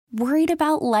Worried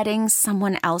about letting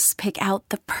someone else pick out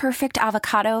the perfect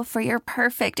avocado for your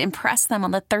perfect impress them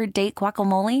on the third date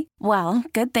guacamole? Well,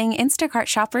 good thing Instacart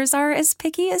shoppers are as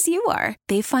picky as you are.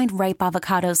 They find ripe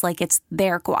avocados like it's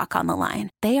their guac on the line.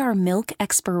 They are milk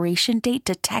expiration date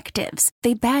detectives.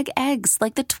 They bag eggs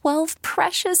like the 12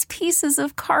 precious pieces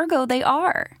of cargo they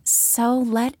are. So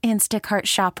let Instacart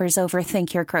shoppers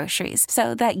overthink your groceries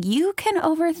so that you can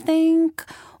overthink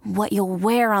what you'll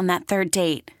wear on that third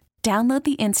date. Download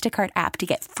the Instacart app to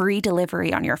get free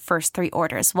delivery on your first 3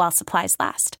 orders while supplies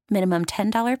last. Minimum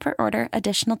 $10 per order.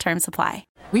 Additional terms apply.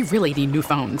 We really need new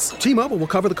phones. T-Mobile will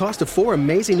cover the cost of 4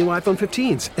 amazing new iPhone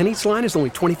 15s, and each line is only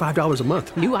 $25 a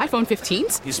month. New iPhone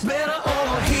 15s? It's better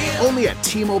over here. Only at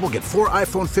T-Mobile, get 4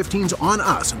 iPhone 15s on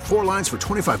us and 4 lines for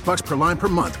 $25 per line per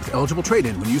month with eligible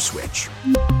trade-in when you switch.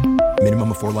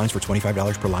 Minimum of 4 lines for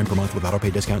 $25 per line per month with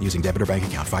autopay discount using debit or bank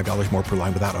account. $5 more per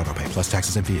line without autopay, plus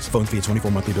taxes and fees. Phone fee at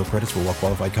 24 monthly bill credits for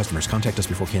well-qualified customers. Contact us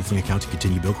before canceling account to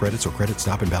continue bill credits or credit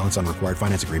stop and balance on required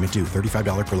finance agreement due.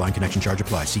 $35 per line connection charge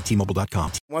applies. See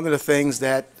T-Mobile.com. One of the things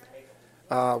that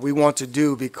we want to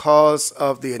do because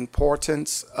of the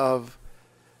importance of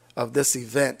this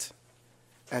event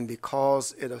and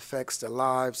because it affects the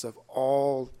lives of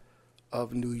all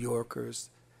of New Yorkers,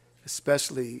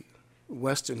 especially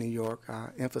Western New York. I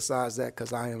emphasize that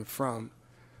because I am from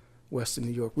Western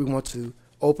New York. We want to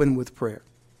open with prayer.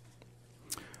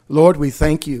 Lord, we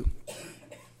thank you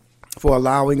for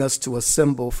allowing us to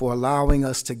assemble, for allowing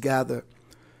us to gather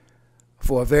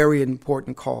for a very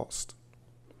important cause.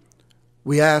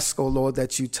 We ask, oh Lord,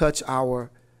 that you touch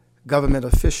our government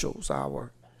officials,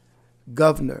 our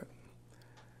governor,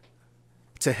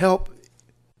 to help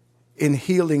in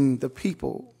healing the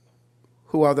people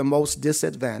who are the most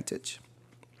disadvantaged,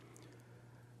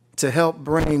 to help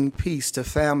bring peace to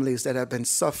families that have been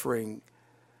suffering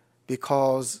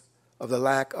because of the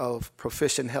lack of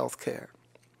proficient health care.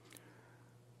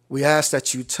 We ask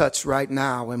that you touch right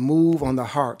now and move on the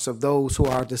hearts of those who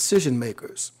are decision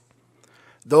makers,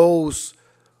 those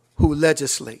who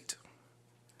legislate.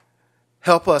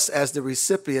 Help us as the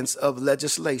recipients of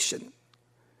legislation,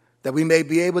 that we may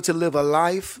be able to live a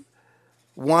life,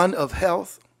 one of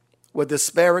health, where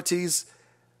disparities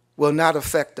will not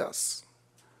affect us,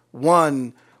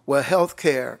 one where health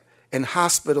care and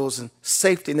hospitals and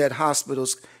safety net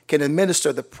hospitals can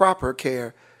administer the proper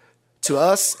care to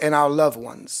us and our loved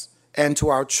ones and to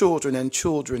our children and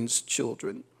children's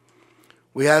children.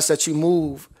 We ask that you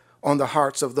move on the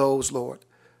hearts of those, Lord,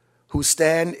 who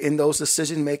stand in those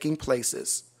decision-making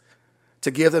places, to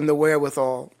give them the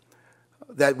wherewithal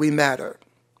that we matter,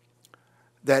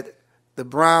 that the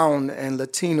brown and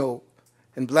Latino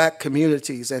and black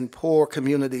communities and poor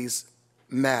communities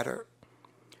matter,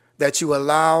 that you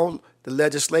allow the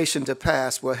legislation to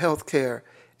pass where health care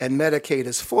and Medicaid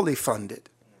is fully funded.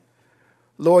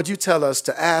 Lord, you tell us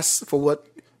to ask for what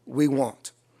we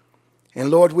want.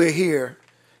 And Lord, we're here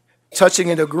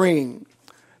touching and agreeing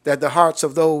that the hearts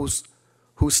of those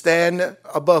who stand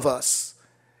above us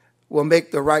will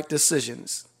make the right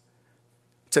decisions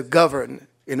to govern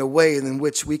in a way in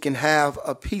which we can have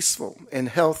a peaceful and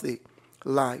healthy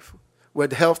life, where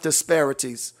health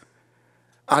disparities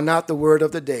are not the word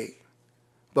of the day,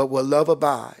 but will love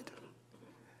abide,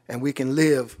 and we can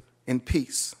live in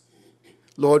peace.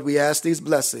 Lord, we ask these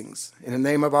blessings in the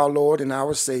name of our Lord and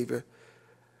our Savior,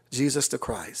 Jesus the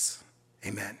Christ.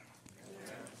 Amen.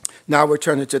 Now we're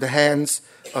turning to the hands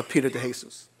of Peter de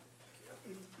Jesus.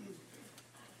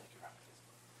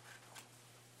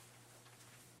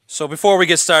 So before we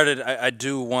get started, I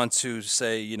do want to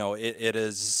say,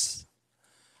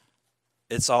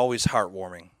 it's always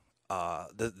heartwarming.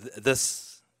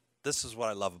 This is what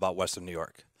I love about Western New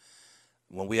York.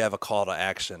 When we have a call to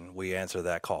action, we answer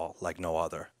that call like no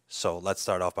other. So let's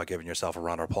start off by giving yourself a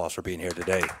round of applause for being here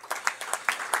today.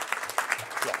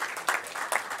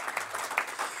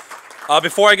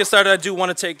 Before I get started, I do want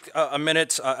to take a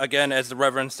minute. Again, as the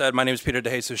Reverend said, my name is Peter de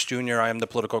Jesus Jr. I am the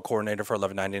political coordinator for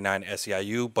 1199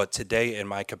 SEIU. But today, in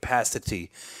my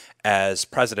capacity as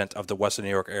president of the Western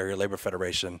New York Area Labor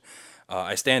Federation,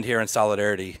 I stand here in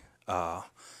solidarity on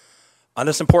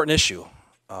this important issue.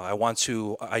 I want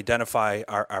to identify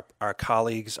our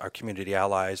colleagues, our community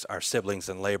allies, our siblings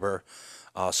in labor.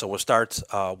 So we'll start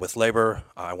with labor.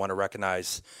 I want to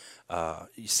recognize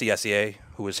CSEA,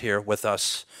 who is here with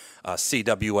us,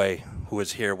 CWA, who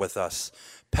is here with us,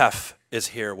 PEF is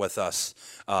here with us,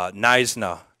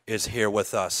 NISNA is here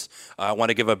with us. I want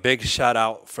to give a big shout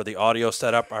out for the audio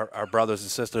setup, our brothers and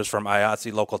sisters from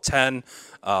IATSE Local 10,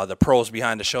 the pros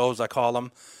behind the shows, I call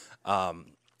them. I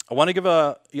want to give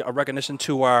a recognition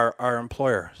to our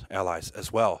employer allies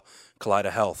as well, Kaleida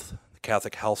Health, the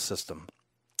Catholic Health System,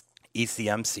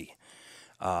 ECMC.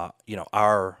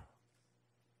 Our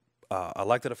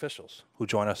elected officials who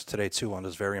join us today, too, on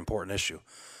this very important issue.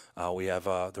 We have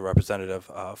the representative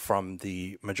from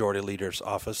the Majority Leader's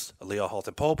office, Leah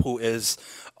Halton-Pope, who is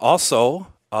also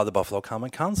the Buffalo Common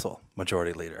Council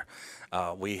Majority Leader.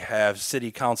 We have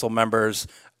City Council members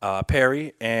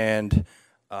Perry and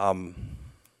I'm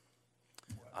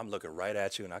looking right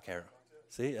at you and I can't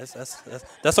see.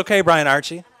 That's okay, Brian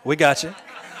Archie. We got you.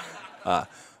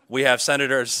 We have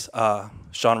Senators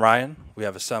Sean Ryan. We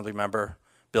have Assembly Member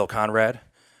Bill Conrad.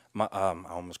 I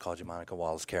almost called you Monica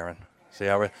Wallace, Karen. See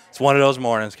how it's one of those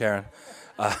mornings, Karen.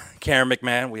 Karen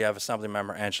McMahon. We have Assembly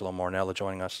Member Angelo Mornella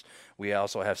joining us. We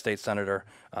also have State Senator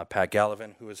Pat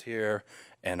Gallivan, who is here.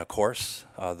 And, of course,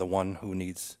 the one who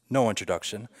needs no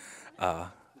introduction,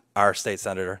 our State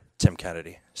Senator, Tim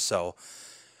Kennedy. So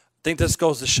I think this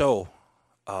goes to show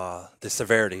the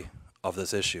severity of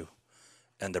this issue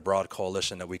and the broad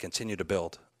coalition that we continue to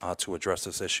build to address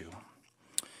this issue.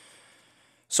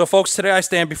 So, folks, today I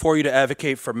stand before you to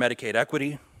advocate for Medicaid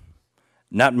equity,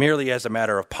 not merely as a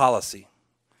matter of policy,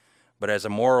 but as a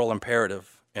moral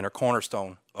imperative and a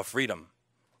cornerstone of freedom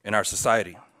in our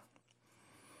society.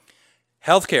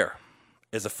 Healthcare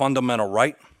is a fundamental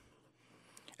right,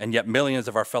 and yet millions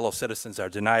of our fellow citizens are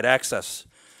denied access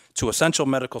to essential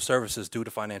medical services due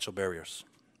to financial barriers.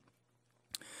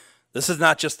 This is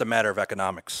not just a matter of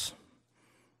economics.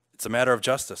 It's a matter of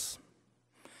justice.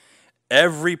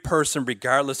 Every person,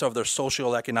 regardless of their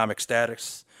socioeconomic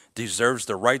status, deserves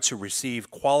the right to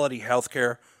receive quality health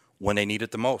care when they need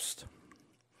it the most.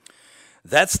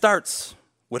 That starts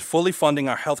with fully funding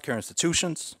our healthcare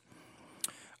institutions.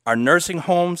 Our nursing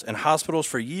homes and hospitals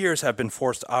for years have been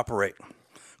forced to operate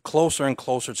closer and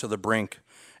closer to the brink,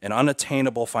 an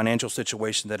unattainable financial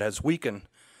situation that has weakened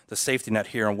the safety net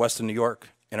here in Western New York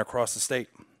and across the state.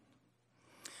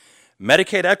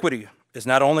 Medicaid equity is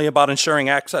not only about ensuring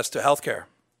access to health care,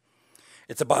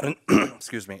 it's about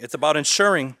it's about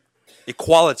ensuring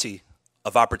equality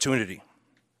of opportunity.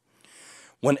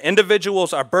 When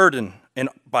individuals are burdened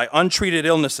by untreated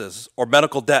illnesses or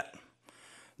medical debt,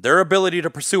 their ability to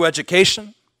pursue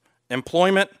education,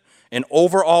 employment, and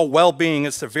overall well-being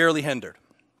is severely hindered.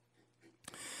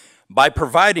 By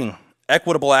providing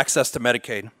equitable access to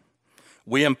Medicaid,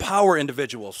 we empower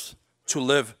individuals to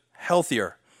live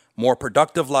healthier, more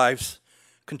productive lives,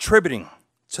 contributing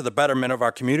to the betterment of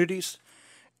our communities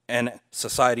and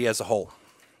society as a whole.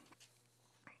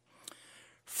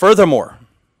 Furthermore,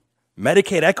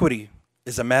 Medicaid equity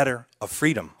is a matter of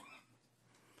freedom.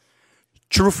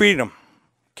 True freedom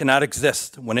cannot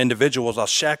exist when individuals are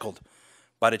shackled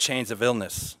by the chains of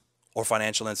illness or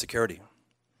financial insecurity.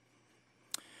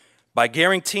 By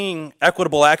guaranteeing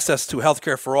equitable access to health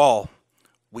care for all,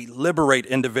 we liberate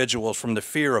individuals from the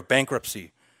fear of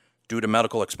bankruptcy due to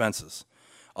medical expenses,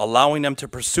 allowing them to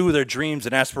pursue their dreams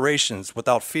and aspirations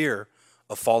without fear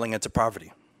of falling into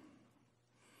poverty.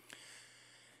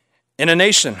 In a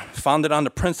nation founded on the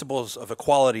principles of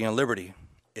equality and liberty,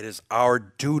 it is our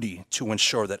duty to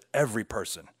ensure that every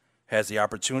person has the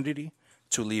opportunity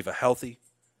to live a healthy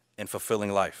and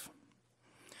fulfilling life.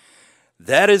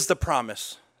 That is the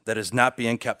promise that is not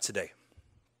being kept today.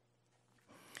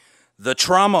 The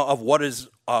trauma of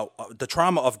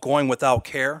going without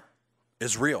care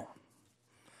is real.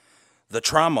 The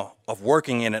trauma of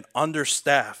working in an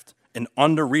understaffed and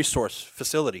under-resourced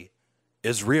facility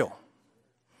is real.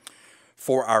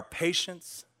 For our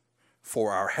patients,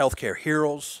 for our healthcare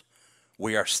heroes,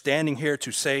 we are standing here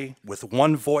to say with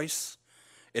one voice,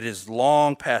 it is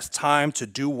long past time to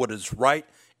do what is right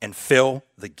and fill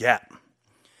the gap.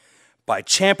 By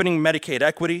championing Medicaid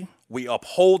equity, we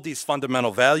uphold these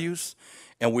fundamental values,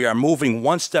 and we are moving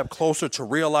one step closer to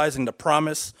realizing the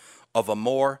promise of a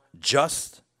more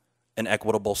just and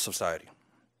equitable society.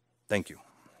 Thank you.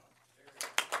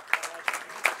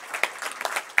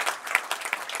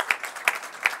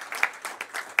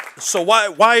 So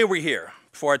why are we here?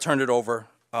 Before I turn it over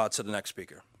to the next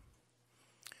speaker.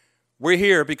 We're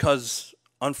here because,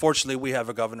 unfortunately, we have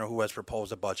a governor who has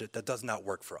proposed a budget that does not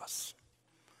work for us,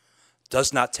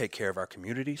 does not take care of our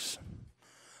communities,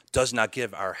 does not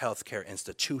give our healthcare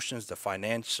institutions the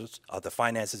finances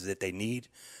that they need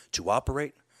to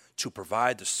operate, to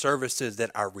provide the services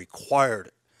that are required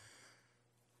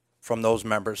from those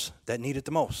members that need it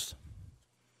the most.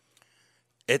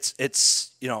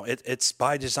 It's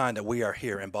by design that we are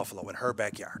here in Buffalo, in her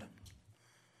backyard,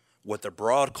 with a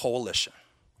broad coalition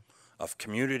of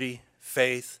community,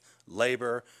 faith,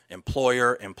 labor,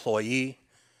 employer, employee,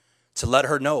 to let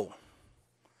her know,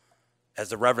 as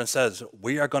the Reverend says,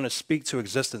 we are going to speak to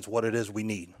existence what it is we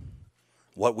need.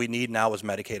 What we need now is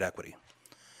Medicaid equity.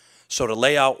 So to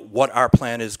lay out what our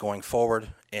plan is going forward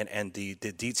and the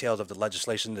details of the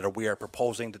legislation that we are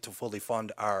proposing to fully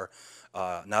fund our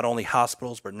not only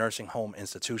hospitals but nursing home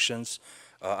institutions,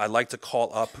 I'd like to call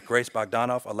up Grace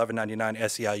Bogdanov, 1199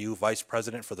 SEIU Vice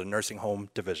President for the Nursing Home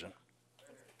Division.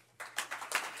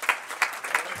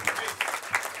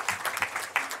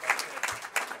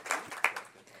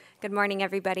 Good morning,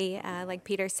 everybody. Like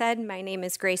Peter said, my name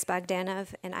is Grace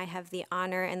Bogdanov, and I have the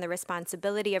honor and the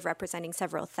responsibility of representing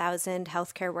several thousand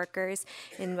healthcare workers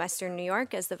in Western New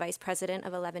York as the Vice President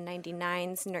of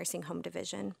 1199's Nursing Home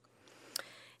Division.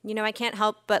 You know, I can't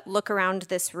help but look around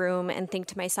this room and think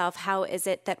to myself, how is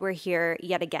it that we're here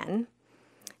yet again?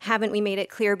 Haven't we made it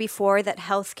clear before that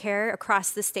healthcare across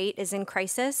the state is in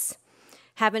crisis?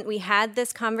 Haven't we had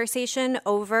this conversation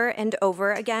over and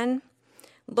over again?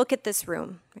 Look at this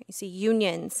room. You see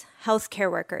unions,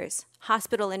 healthcare workers,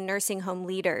 hospital and nursing home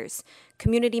leaders,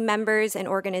 community members and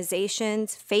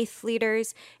organizations, faith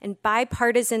leaders, and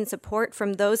bipartisan support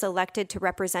from those elected to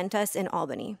represent us in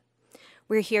Albany.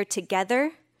 We're here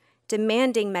together,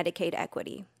 demanding Medicaid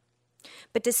equity.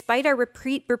 But despite our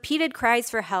repeated cries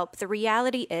for help, the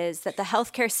reality is that the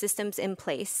healthcare systems in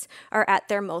place are at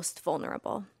their most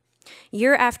vulnerable.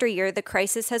 Year after year, the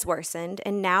crisis has worsened,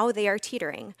 and now they are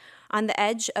teetering on the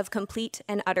edge of complete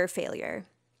and utter failure.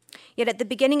 Yet at the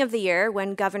beginning of the year,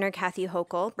 when Governor Kathy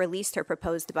Hochul released her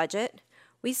proposed budget,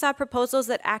 we saw proposals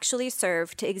that actually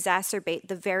serve to exacerbate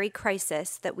the very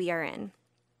crisis that we are in.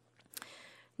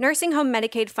 Nursing home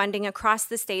Medicaid funding across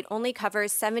the state only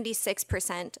covers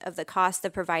 76% of the cost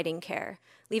of providing care,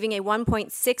 leaving a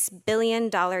 $1.6 billion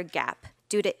gap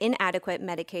due to inadequate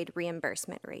Medicaid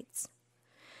reimbursement rates.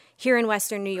 Here in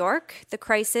Western New York, the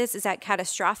crisis is at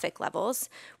catastrophic levels,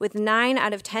 with 9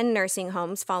 out of 10 nursing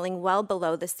homes falling well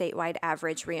below the statewide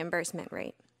average reimbursement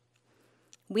rate.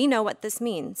 We know what this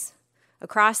means.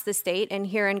 Across the state and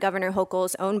here in Governor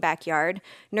Hochul's own backyard,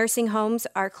 nursing homes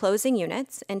are closing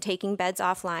units and taking beds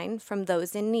offline from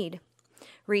those in need.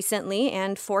 Recently,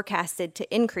 and forecasted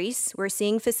to increase, we're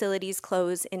seeing facilities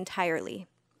close entirely.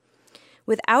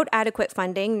 Without adequate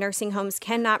funding, nursing homes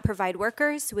cannot provide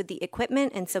workers with the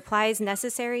equipment and supplies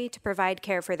necessary to provide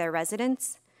care for their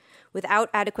residents. Without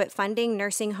adequate funding,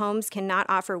 nursing homes cannot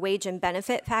offer wage and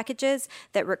benefit packages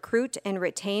that recruit and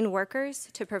retain workers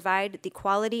to provide the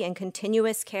quality and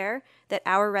continuous care that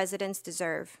our residents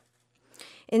deserve.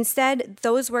 Instead,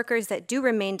 those workers that do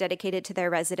remain dedicated to their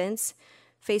residents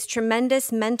face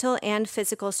tremendous mental and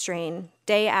physical strain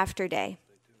day after day.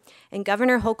 And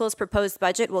Governor Hochul's proposed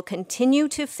budget will continue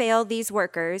to fail these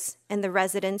workers and the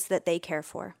residents that they care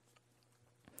for.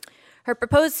 Her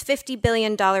proposed $50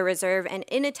 billion reserve and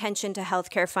inattention to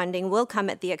healthcare funding will come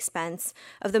at the expense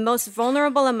of the most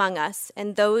vulnerable among us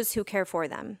and those who care for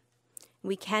them.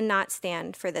 We cannot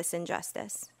stand for this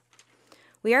injustice.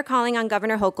 We are calling on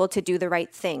Governor Hochul to do the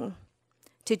right thing,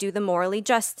 to do the morally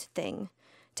just thing,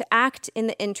 to act in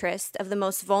the interest of the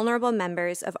most vulnerable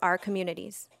members of our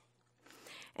communities.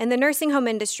 And the nursing home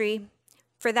industry,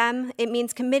 for them, it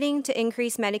means committing to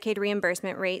increase Medicaid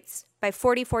reimbursement rates by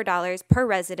 $44 per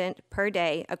resident per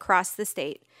day across the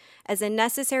state as a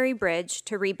necessary bridge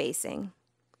to rebasing.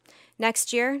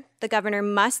 Next year, the governor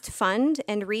must fund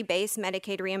and rebase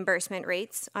Medicaid reimbursement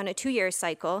rates on a 2-year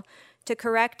cycle to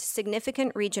correct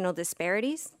significant regional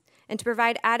disparities and to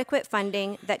provide adequate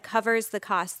funding that covers the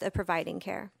cost of providing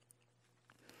care.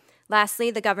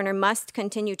 Lastly, the governor must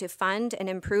continue to fund and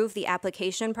improve the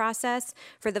application process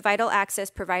for the Vital Access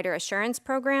Provider Assurance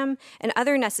Program and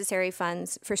other necessary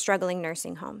funds for struggling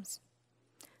nursing homes.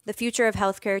 The future of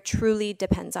healthcare truly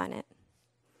depends on it.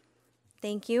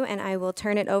 Thank you, and I will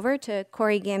turn it over to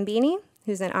Corey Gambini,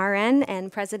 who's an RN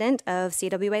and president of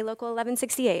CWA Local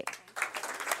 1168.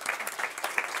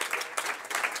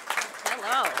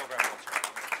 Hello.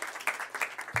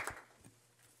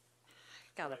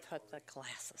 Gotta put the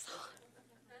glasses on.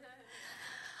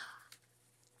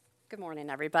 Good morning,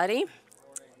 everybody.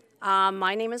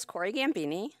 My name is Corey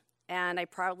Gambini, and I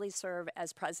proudly serve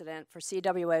as president for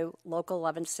CWA Local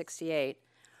 1168,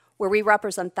 where we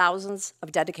represent thousands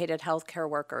of dedicated healthcare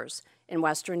workers in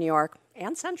Western New York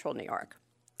and Central New York.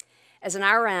 As an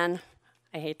RN,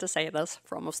 I hate to say this,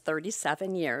 for almost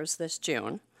 37 years this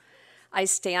June, I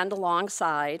stand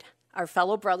alongside our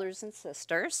fellow brothers and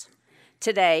sisters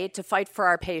today to fight for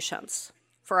our patients,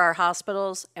 for our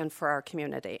hospitals, and for our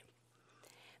community.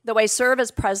 Though I serve as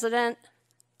president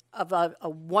of a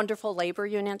wonderful labor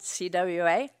union,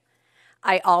 CWA,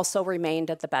 I also remained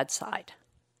at the bedside.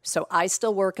 So I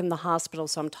still work in the hospital,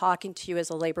 so I'm talking to you as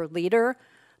a labor leader,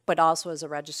 but also as a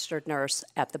registered nurse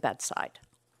at the bedside.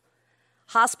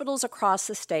 Hospitals across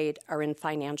the state are in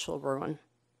financial ruin.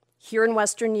 Here in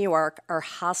Western New York, our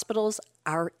hospitals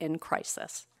are in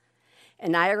crisis.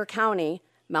 In Niagara County,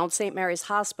 Mount St. Mary's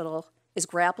Hospital is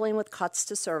grappling with cuts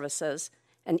to services,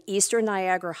 and Eastern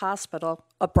Niagara Hospital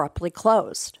abruptly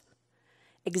closed,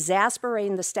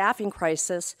 exacerbating the staffing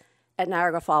crisis at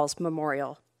Niagara Falls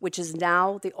Memorial, which is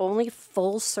now the only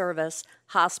full-service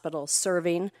hospital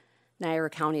serving Niagara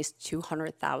County's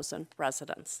 200,000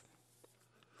 residents.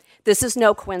 This is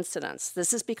no coincidence.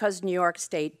 This is because New York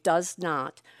State does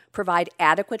not provide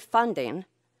adequate funding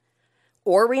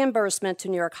or reimbursement to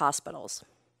New York hospitals.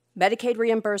 Medicaid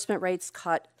reimbursement rates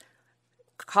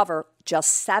cover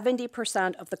just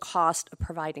 70% of the cost of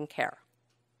providing care,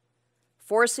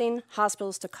 forcing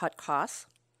hospitals to cut costs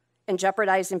and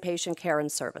jeopardizing patient care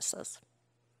and services.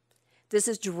 This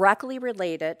is directly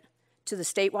related to the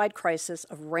statewide crisis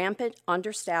of rampant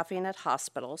understaffing at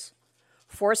hospitals,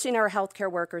 forcing our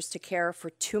healthcare workers to care for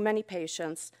too many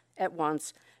patients at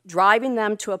once, driving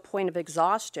them to a point of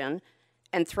exhaustion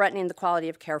and threatening the quality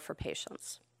of care for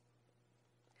patients.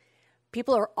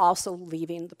 People are also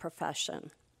leaving the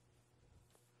profession,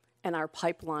 and our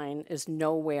pipeline is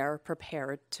nowhere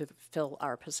prepared to fill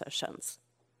our positions.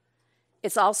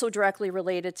 It's also directly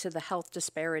related to the health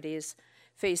disparities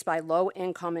faced by low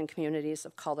income and communities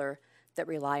of color that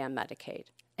rely on Medicaid,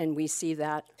 and we see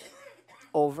that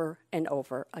over and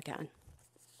over again.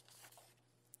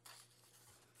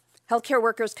 Healthcare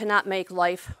workers cannot make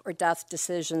life or death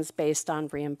decisions based on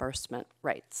reimbursement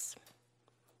rates.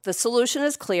 The solution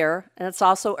is clear, and it's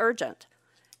also urgent.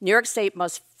 New York State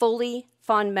must fully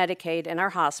fund Medicaid in our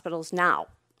hospitals now.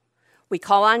 We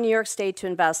call on New York State to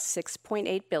invest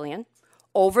 $6.8 billion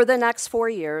over the next 4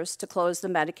 years to close the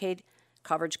Medicaid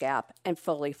coverage gap and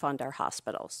fully fund our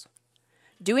hospitals.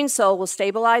 Doing so will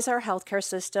stabilize our healthcare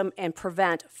system and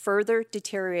prevent further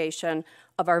deterioration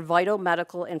of our vital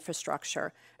medical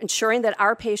infrastructure, ensuring that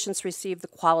our patients receive the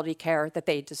quality care that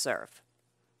they deserve.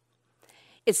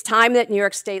 It's time that New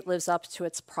York State lives up to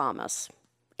its promise.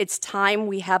 It's time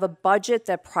we have a budget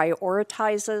that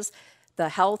prioritizes the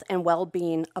health and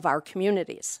well-being of our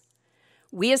communities.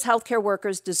 We as healthcare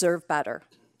workers deserve better.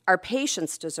 Our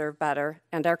patients deserve better,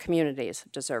 and our communities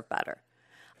deserve better.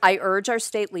 I urge our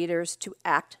state leaders to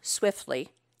act swiftly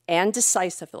and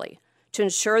decisively to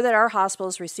ensure that our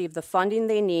hospitals receive the funding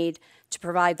they need to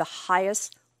provide the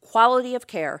highest quality of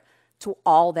care to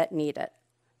all that need it.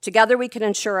 Together, we can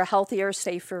ensure a healthier,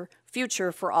 safer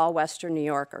future for all Western New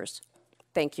Yorkers.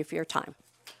 Thank you for your time.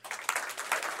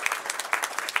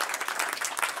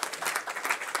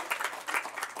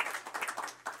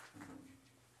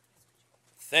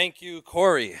 Thank you,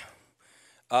 Corey.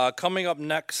 Coming up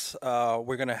next,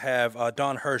 we're going to have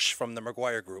Dawn Hirsch from the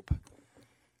McGuire Group.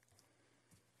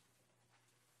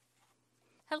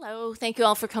 Hello, thank you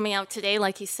all for coming out today.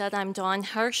 Like you said, I'm Dawn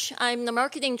Hirsch. I'm the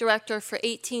marketing director for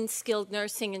 18 skilled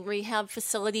nursing and rehab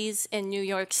facilities in New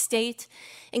York State,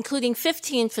 including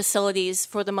 15 facilities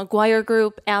for the McGuire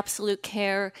Group, Absolute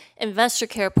Care, and Vestor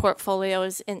Care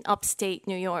portfolios in upstate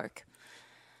New York.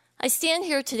 I stand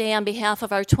here today on behalf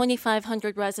of our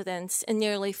 2,500 residents and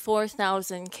nearly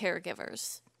 4,000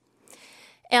 caregivers.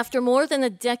 After more than a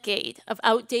decade of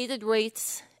outdated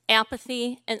rates,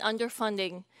 apathy, and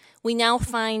underfunding, we now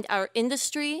find our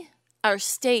industry, our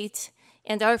state,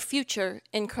 and our future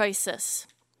in crisis.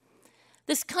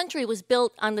 This country was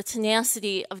built on the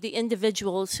tenacity of the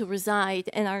individuals who reside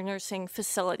in our nursing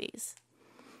facilities.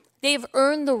 They have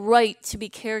earned the right to be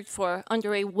cared for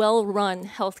under a well-run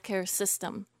healthcare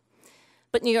system,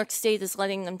 but New York State is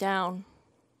letting them down.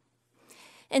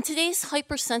 In today's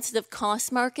hypersensitive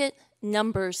cost market,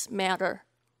 numbers matter.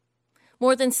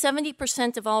 More than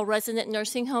 70% of all resident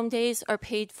nursing home days are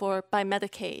paid for by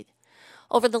Medicaid.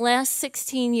 Over the last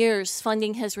 16 years,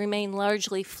 funding has remained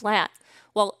largely flat,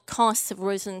 while costs have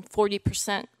risen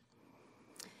 40%.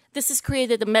 This has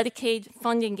created a Medicaid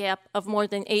funding gap of more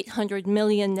than $800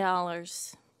 million.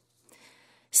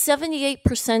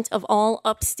 78% of all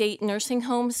upstate nursing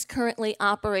homes currently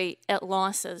operate at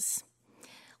losses,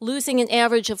 losing an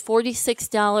average of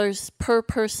 $46 per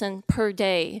person per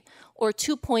day, or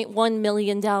 $2.1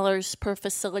 million per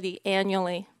facility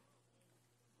annually.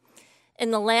 In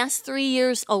the last 3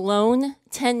 years alone,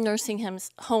 10 nursing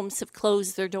homes have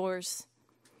closed their doors.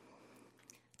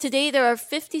 Today, there are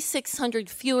 5,600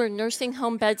 fewer nursing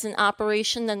home beds in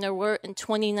operation than there were in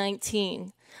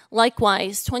 2019.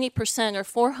 Likewise, 20% or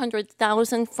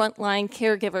 400,000 frontline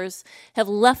caregivers have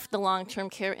left the long-term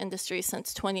care industry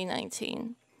since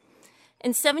 2019.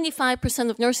 And 75%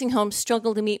 of nursing homes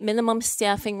struggle to meet minimum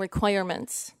staffing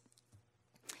requirements.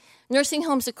 Nursing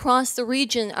homes across the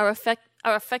region are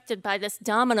affected by this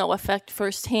domino effect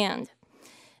firsthand.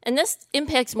 And this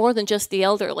impacts more than just the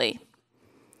elderly.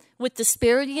 With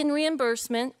disparity in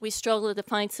reimbursement, we struggle to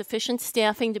find sufficient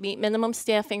staffing to meet minimum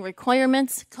staffing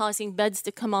requirements, causing beds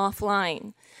to come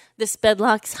offline. This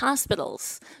bedlocks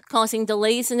hospitals, causing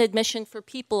delays in admission for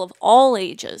people of all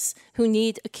ages who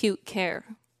need acute care.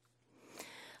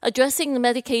 Addressing the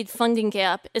Medicaid funding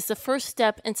gap is the first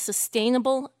step in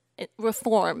sustainable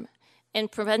reform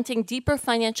and preventing deeper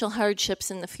financial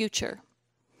hardships in the future.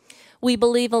 We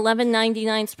believe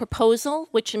 1199's proposal,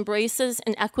 which embraces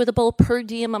an equitable per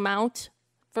diem amount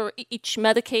for each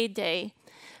Medicaid day,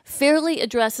 fairly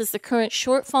addresses the current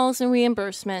shortfalls in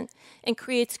reimbursement and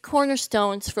creates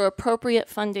cornerstones for appropriate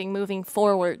funding moving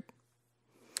forward.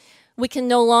 We can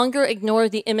no longer ignore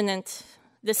the imminent.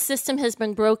 The system has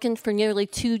been broken for nearly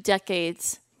 2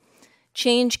 decades.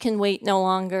 Change can wait no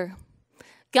longer.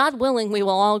 God willing, we will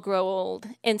all grow old,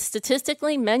 and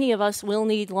statistically, many of us will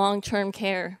need long-term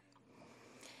care.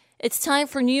 It's time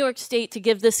for New York State to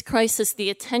give this crisis the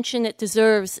attention it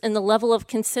deserves and the level of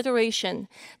consideration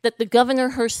that the governor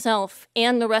herself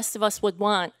and the rest of us would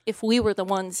want if we were the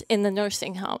ones in the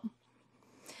nursing home.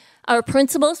 Our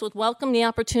principals would welcome the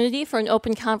opportunity for an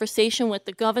open conversation with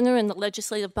the governor and the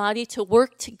legislative body to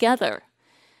work together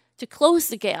to close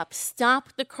the gap, stop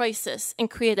the crisis, and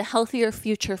create a healthier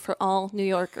future for all New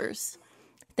Yorkers.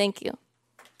 Thank you.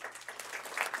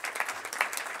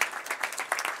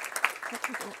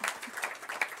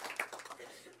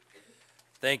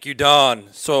 Thank you, Dawn.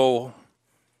 So,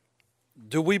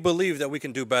 do we believe that we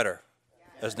can do better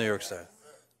as New York State?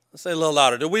 Let's say it a little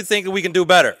louder. Do we think that we can do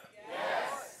better?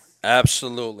 Yes.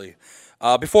 Absolutely.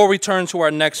 Before we turn to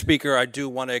our next speaker, I do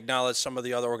want to acknowledge some of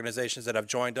the other organizations that have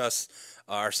joined us.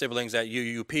 Our siblings at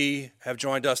UUP have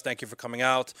joined us. Thank you for coming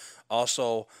out.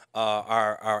 Also,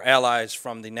 our allies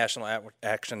from the National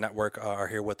Action Network are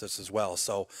here with us as well.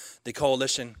 So the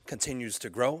coalition continues to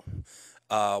grow.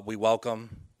 We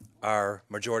welcome our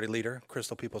majority leader,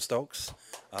 Crystal People-Stokes,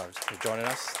 for joining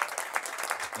us.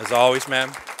 As always,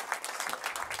 ma'am,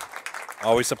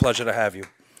 always a pleasure to have you.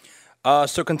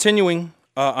 So continuing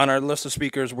on our list of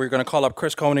speakers, we're going to call up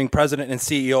Chris Koenig, President and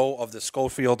CEO of the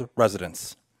Schofield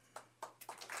Residence.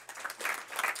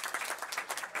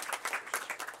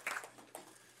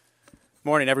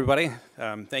 Morning, everybody.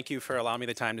 Thank you for allowing me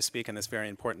the time to speak on this very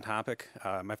important topic.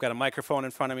 I've got a microphone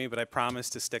in front of me, but I promise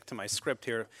to stick to my script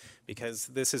here because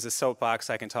this is a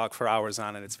soapbox I can talk for hours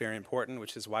on, and it's very important,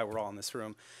 which is why we're all in this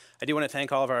room. I do want to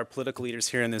thank all of our political leaders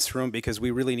here in this room because we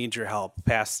really need your help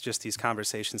past just these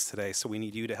conversations today. So we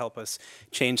need you to help us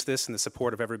change this and the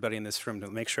support of everybody in this room to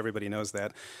make sure everybody knows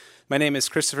that. My name is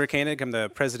Christopher Koenig. I'm the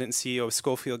President and CEO of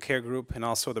Schofield Care Group and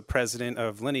also the President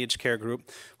of Lineage Care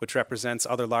Group, which represents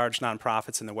other large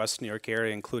nonprofits in the West New York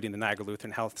area, including the Niagara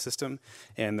Lutheran Health System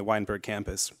and the Weinberg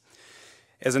campus.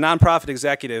 As a nonprofit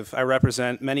executive, I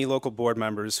represent many local board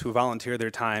members who volunteer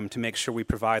their time to make sure we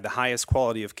provide the highest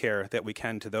quality of care that we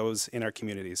can to those in our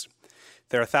communities.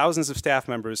 There are thousands of staff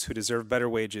members who deserve better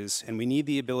wages, and we need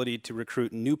the ability to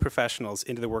recruit new professionals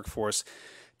into the workforce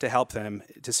to help them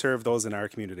to serve those in our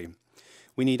community.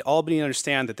 We need Albany to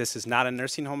understand that this is not a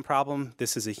nursing home problem,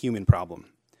 this is a human problem.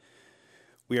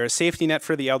 We are a safety net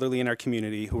for the elderly in our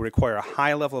community who require a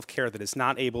high level of care that is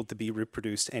not able to be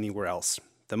reproduced anywhere else.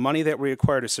 The money that we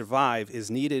require to survive is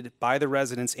needed by the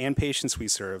residents and patients we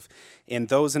serve, and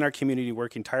those in our community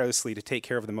working tirelessly to take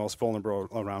care of the most vulnerable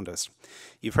around us.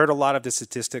 You've heard a lot of the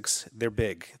statistics. They're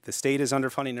big. The state is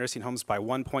underfunding nursing homes by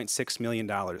 $1.6 million.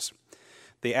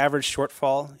 The average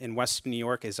shortfall in Western New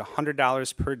York is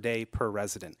 $100 per day per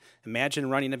resident. Imagine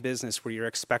running a business where you're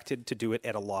expected to do it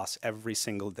at a loss every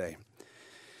single day.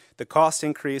 The costs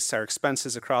increase, our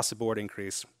expenses across the board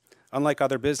increase. Unlike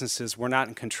other businesses, we're not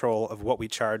in control of what we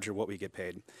charge or what we get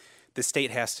paid. The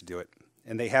state has to do it,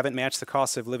 and they haven't matched the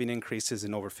cost of living increases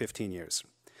in over 15 years.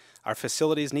 Our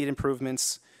facilities need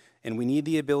improvements, and we need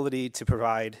the ability to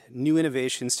provide new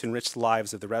innovations to enrich the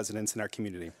lives of the residents in our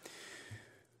community.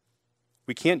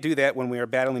 We can't do that when we are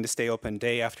battling to stay open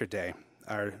day after day.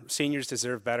 Our seniors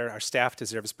deserve better, our staff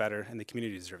deserves better, and the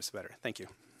community deserves better. Thank you.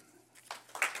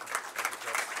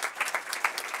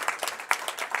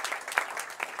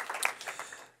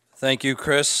 Thank you,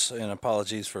 Chris, and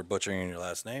apologies for butchering your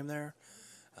last name there.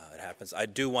 It happens. I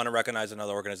do want to recognize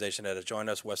another organization that has joined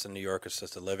us, Western New York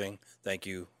Assisted Living. Thank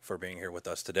you for being here with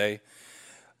us today.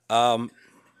 We're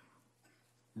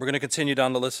going to continue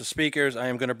down the list of speakers. I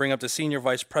am going to bring up the Senior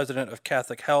Vice President of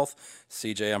Catholic Health,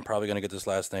 CJ. I'm probably going to get this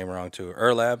last name wrong, too.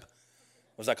 Erlab.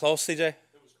 Was that close, CJ? It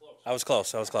was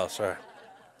close. I was close. All right.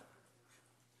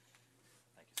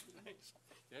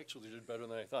 You actually did better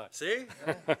than I thought. See?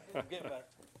 I'm getting better.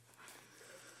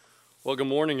 Well, good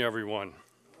morning, everyone.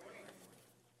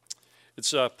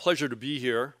 It's a pleasure to be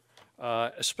here.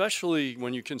 especially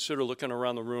when you consider looking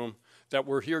around the room that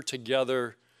we're here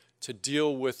together to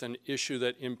deal with an issue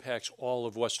that impacts all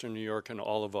of Western New York and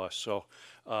all of us. So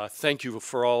thank you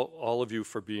for all of you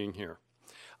for being here.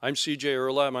 I'm C.J.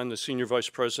 Erlab. I'm the Senior Vice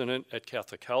President at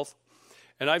Catholic Health,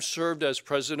 and I've served as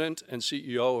President and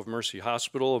CEO of Mercy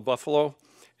Hospital of Buffalo,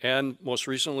 and most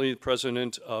recently,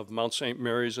 President of Mount St.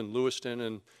 Mary's in Lewiston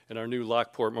and our new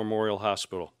Lockport Memorial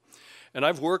Hospital. And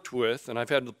I've worked with, and I've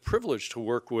had the privilege to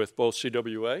work with both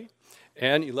CWA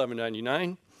and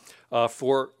 1199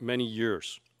 for many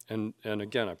years. And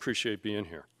again, I appreciate being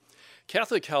here.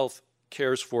 Catholic Health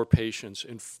cares for patients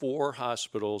in 4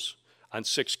 hospitals on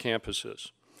 6 campuses.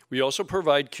 We also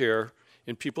provide care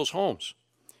in people's homes,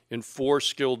 in 4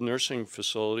 skilled nursing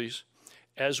facilities,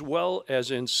 as well as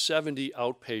in 70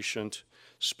 outpatient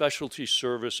specialty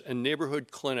service and neighborhood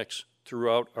clinics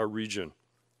throughout our region.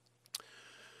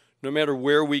 No matter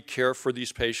where we care for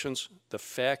these patients, the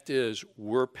fact is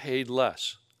we're paid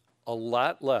less, a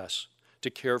lot less, to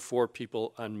care for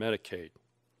people on Medicaid.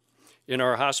 In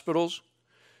our hospitals,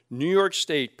 New York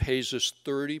State pays us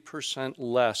 30%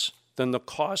 less than the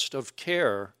cost of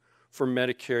care for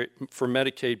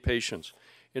Medicaid patients.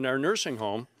 In our nursing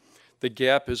home, the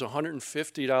gap is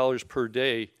 $150 per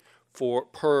day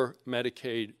per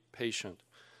Medicaid patient.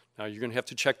 Now, you're going to have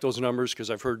to check those numbers because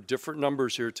I've heard different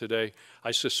numbers here today.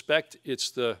 I suspect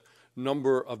it's the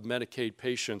number of Medicaid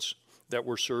patients that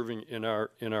we're serving in our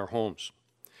homes.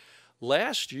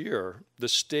 Last year, the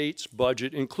state's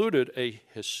budget included a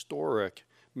historic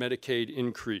Medicaid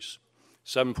increase,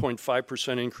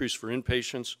 7.5% increase for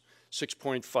inpatients,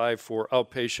 6.5% for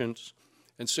outpatients,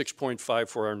 and 6.5%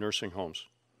 for our nursing homes,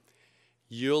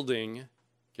 yielding,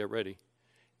 get ready,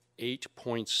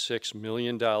 $8.6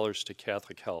 million to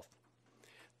Catholic Health.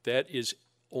 That is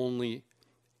only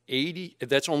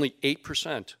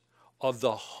 8% of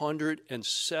the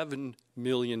 $107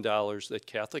 million that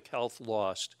Catholic Health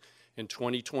lost in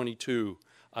 2022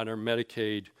 on our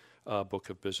Medicaid book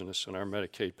of business and our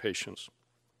Medicaid patients.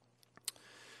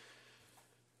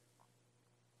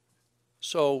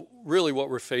 So really what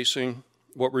we're facing,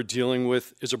 what we're dealing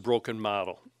with is a broken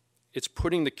model. It's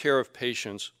putting the care of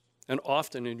patients, and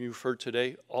often, and you've heard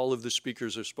today, all of the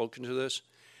speakers have spoken to this,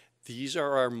 these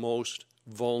are our most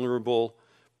vulnerable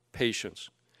patients.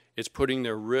 It's putting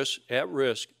their at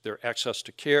risk, their access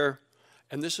to care,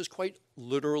 and this is quite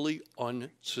literally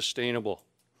unsustainable.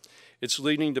 It's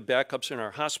leading to backups in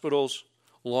our hospitals,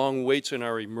 long waits in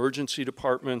our emergency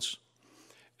departments,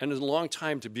 and a long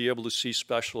time to be able to see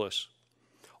specialists,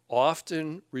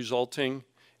 often resulting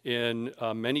in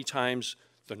many times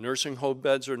the nursing home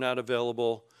beds are not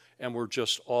available, and we're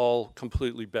just all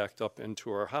completely backed up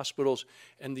into our hospitals,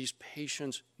 and these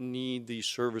patients need these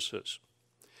services.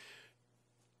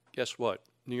 Guess what?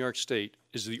 New York State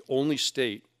is the only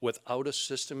state without a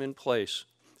system in place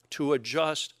to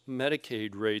adjust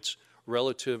Medicaid rates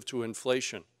relative to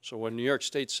inflation. So when New York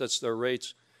State sets their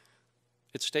rates,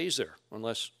 it stays there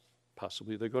unless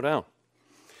possibly they go down.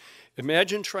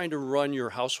 Imagine trying to run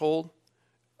your household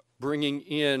bringing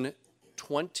in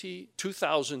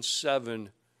 2007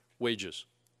 wages.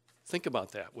 Think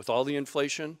about that. With all the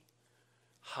inflation,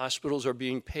 hospitals are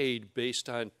being paid based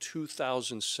on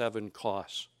 2007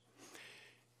 costs.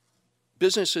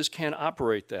 Businesses can't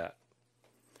operate that.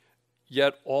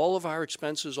 Yet all of our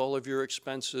expenses, all of your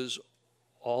expenses,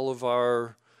 all of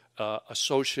our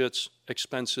associates'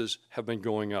 expenses have been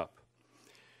going up.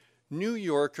 New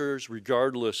Yorkers,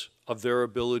 regardless of their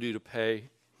ability to pay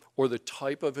or the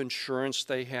type of insurance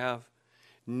they have,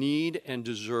 need and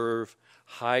deserve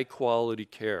high-quality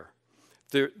care.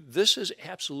 This is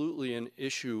absolutely an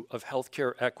issue of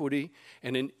healthcare equity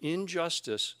and an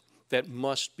injustice that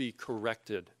must be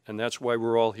corrected, and that's why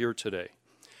we're all here today.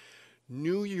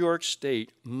 New York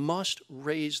State must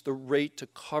raise the rate to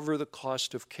cover the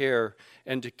cost of care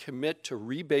and to commit to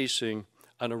rebasing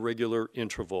on a regular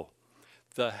interval.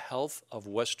 The health of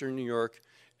Western New York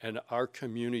and our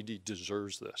community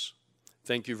deserves this.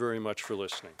 Thank you very much for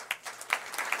listening.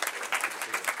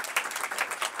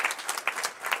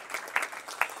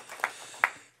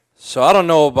 So I don't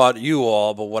know about you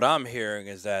all, but what I'm hearing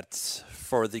is that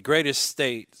for the greatest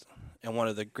state and one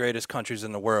of the greatest countries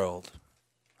in the world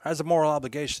has a moral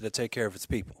obligation to take care of its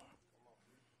people.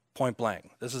 Point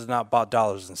blank. This is not about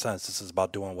dollars and cents. This is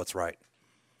about doing what's right.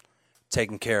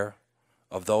 Taking care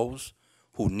of those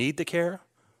who need the care,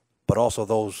 but also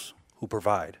those who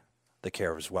provide the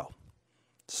care as well.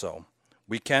 So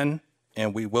we can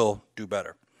and we will do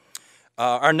better.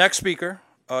 Our next speaker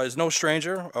is no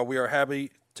stranger. We are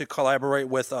happy to collaborate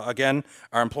with, again,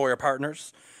 our employer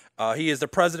partners. He is the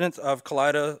president of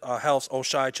Kaleida Health's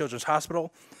Oshai Children's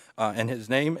Hospital. and his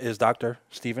name is Dr.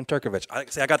 Stephen Turkovich.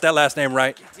 I got that last name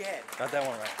right. You did. Got that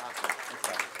one right.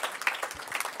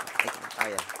 How are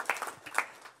you?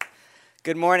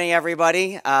 Good morning,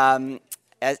 everybody.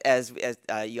 As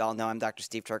you all know, I'm Dr.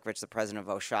 Steve Turkovich, the president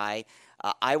of OSHI.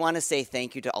 I want to say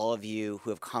thank you to all of you who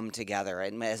have come together.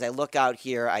 And as I look out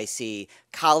here, I see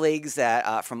colleagues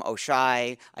from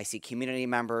OSHI, I see community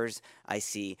members, I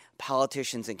see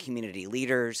politicians and community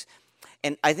leaders.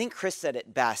 And I think Chris said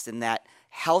it best in that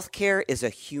healthcare is a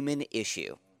human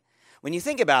issue. When you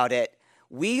think about it,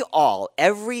 we all,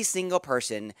 every single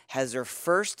person, has their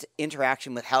first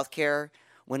interaction with healthcare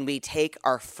when we take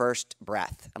our first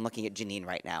breath. I'm looking at Janine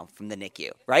right now from the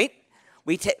NICU, right?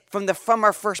 We take from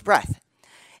our first breath.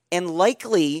 And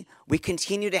likely, we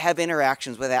continue to have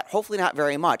interactions with that, hopefully not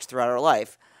very much throughout our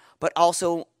life, but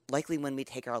also likely when we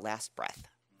take our last breath.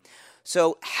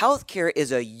 So healthcare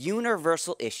is a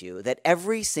universal issue that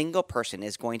every single person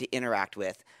is going to interact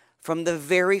with from the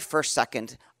very first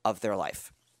second of their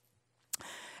life.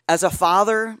 As a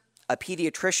father, a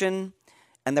pediatrician,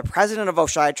 and the president of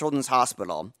Oishei Children's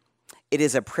Hospital, it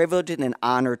is a privilege and an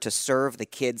honor to serve the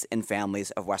kids and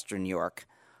families of Western New York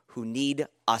who need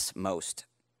us most.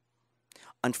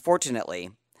 Unfortunately,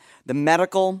 the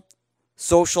medical,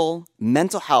 social,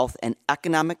 mental health, and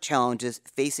economic challenges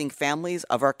facing families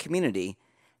of our community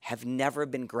have never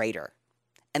been greater,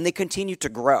 and they continue to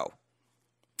grow.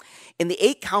 In the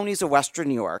 8 counties of Western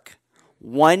New York,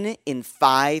 1 in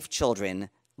 5 children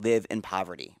live in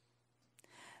poverty.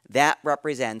 That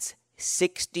represents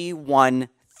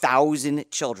 61,000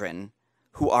 children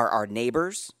who are our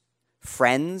neighbors,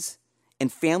 friends,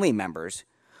 and family members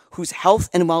whose health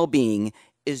and well-being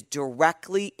is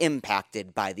directly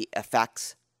impacted by the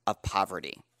effects of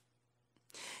poverty.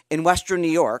 In Western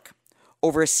New York,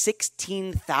 over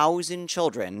 16,000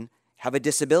 children have a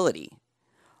disability,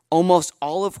 almost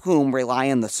all of whom rely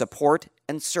on the support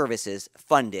and services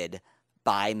funded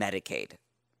by Medicaid.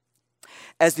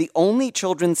 As the only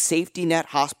children's safety net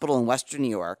hospital in Western New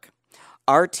York,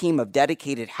 our team of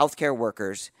dedicated healthcare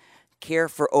workers care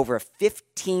for over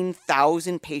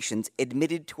 15,000 patients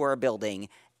admitted to our building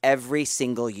every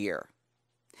single year.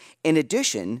 In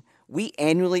addition, we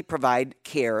annually provide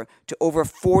care to over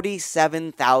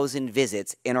 47,000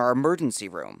 visits in our emergency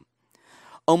room,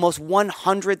 almost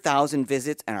 100,000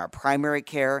 visits in our primary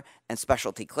care and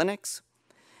specialty clinics,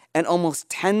 and almost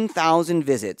 10,000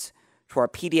 visits to our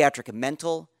pediatric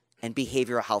mental and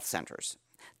behavioral health centers.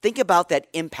 Think about that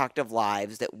impact of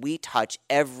lives that we touch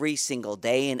every single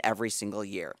day and every single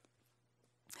year.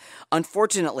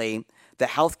 Unfortunately, the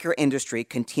healthcare industry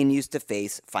continues to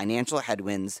face financial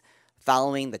headwinds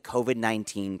following the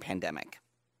COVID-19 pandemic.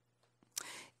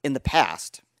 In the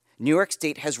past, New York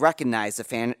State has recognized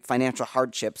the financial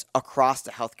hardships across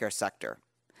the healthcare sector.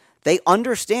 They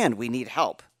understand we need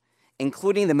help,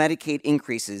 including the Medicaid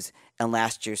increases in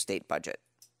last year's state budget.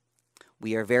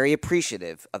 We are very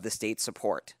appreciative of the state's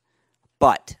support,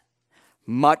 but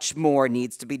much more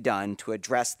needs to be done to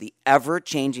address the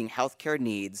ever-changing healthcare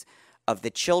needs of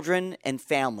the children and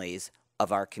families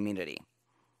of our community.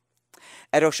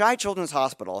 At Oishei Children's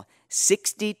Hospital,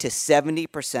 60 to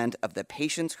 70% of the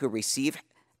patients who receive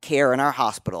care in our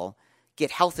hospital get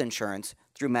health insurance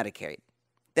through Medicaid.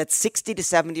 That's 60 to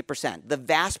 70%. The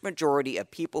vast majority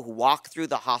of people who walk through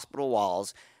the hospital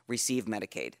walls receive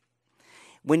Medicaid.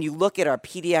 When you look at our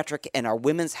pediatric and our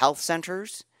women's health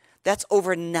centers, that's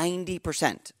over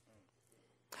 90%.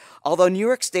 Although New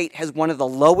York State has one of the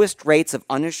lowest rates of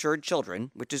uninsured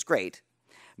children, which is great,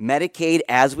 Medicaid,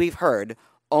 as we've heard,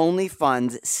 only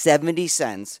funds 70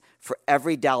 cents for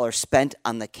every dollar spent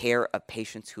on the care of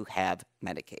patients who have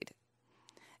Medicaid.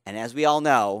 And as we all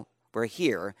know, we're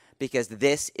here because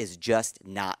this is just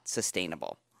not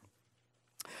sustainable.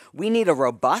 We need a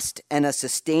robust and a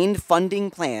sustained funding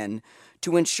plan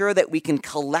to ensure that we can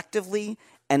collectively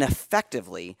and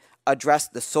effectively address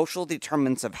the social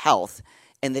determinants of health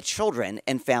in the children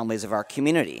and families of our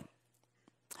community.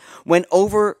 When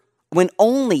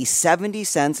only 70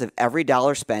 cents of every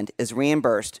dollar spent is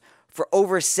reimbursed for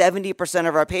over 70%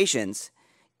 of our patients,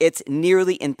 it's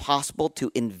nearly impossible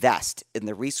to invest in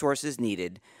the resources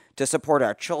needed to support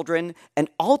our children and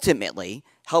ultimately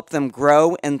help them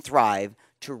grow and thrive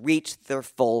to reach their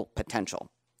full potential.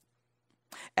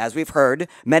 As we've heard,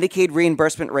 Medicaid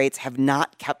reimbursement rates have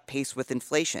not kept pace with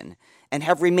inflation and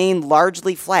have remained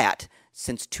largely flat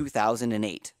since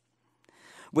 2008.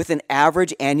 With an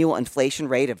average annual inflation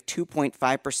rate of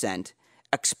 2.5%,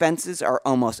 expenses are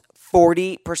almost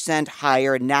 40%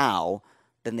 higher now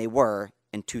than they were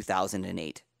in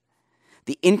 2008.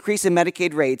 The increase in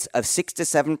Medicaid rates of 6 to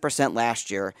 7% last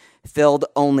year filled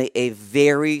only a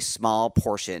very small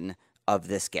portion of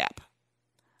this gap.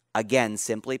 Again,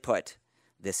 simply put,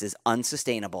 this is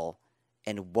unsustainable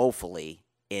and woefully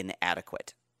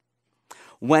inadequate.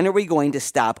 When are we going to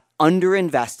stop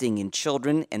underinvesting in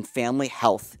children and family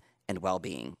health and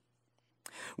well-being?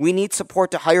 We need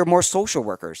support to hire more social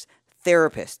workers,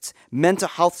 therapists, mental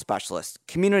health specialists,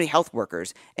 community health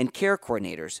workers, and care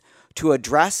coordinators to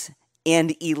address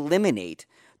and eliminate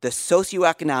the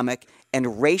socioeconomic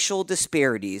and racial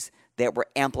disparities that were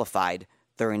amplified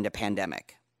during the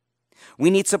pandemic.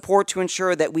 We need support to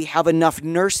ensure that we have enough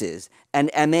nurses and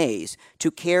MAs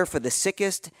to care for the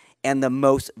sickest and the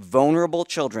most vulnerable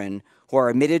children who are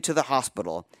admitted to the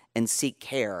hospital and seek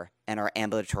care in our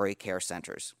ambulatory care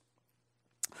centers.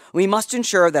 We must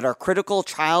ensure that our critical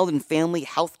child and family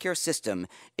health care system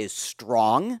is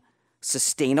strong,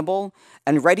 sustainable,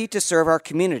 and ready to serve our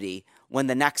community when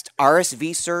the next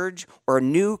RSV surge or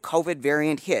new COVID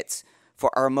variant hits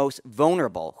for our most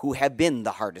vulnerable who have been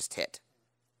the hardest hit.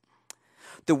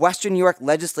 The Western New York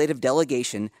Legislative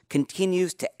Delegation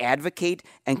continues to advocate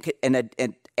and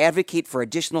advocate for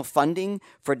additional funding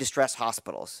for distressed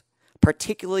hospitals,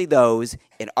 particularly those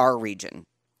in our region,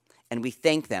 and we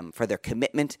thank them for their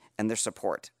commitment and their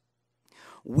support.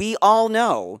 We all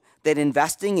know that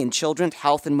investing in children's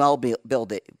health and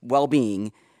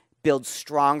well-being builds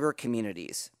stronger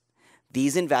communities.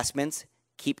 These investments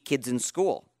keep kids in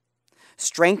school,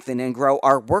 strengthen and grow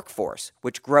our workforce,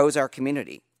 which grows our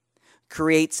community,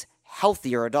 creates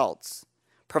healthier adults,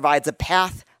 provides a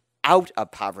path out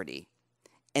of poverty,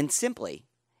 and simply,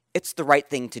 it's the right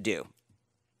thing to do.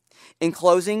 In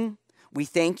closing, we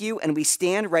thank you and we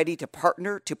stand ready to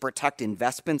partner to protect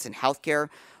investments in healthcare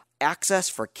access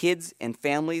for kids and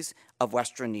families of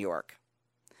Western New York.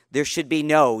 There should be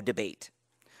no debate.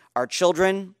 Our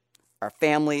children, our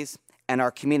families, and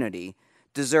our community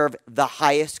deserve the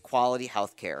highest quality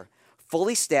healthcare,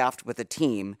 fully staffed with a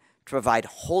team to provide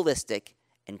holistic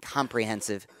and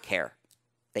comprehensive care.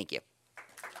 Thank you.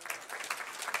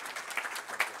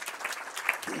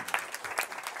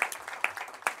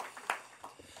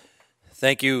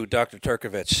 Thank you, Dr.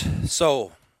 Turkovich.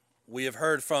 So, we have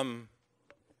heard from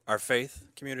our faith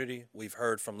community, we've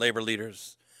heard from labor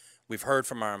leaders, we've heard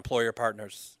from our employer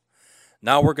partners.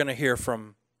 Now we're going to hear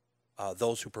from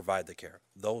those who provide the care,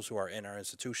 those who are in our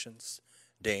institutions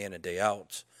day in and day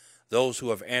out, those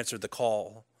who have answered the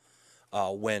call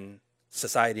when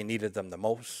society needed them the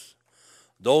most,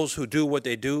 those who do what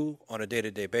they do on a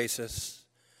day-to-day basis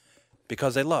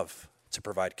because they love to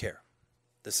provide care.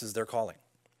 This is their calling.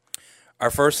 Our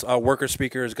first worker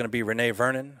speaker is going to be Renee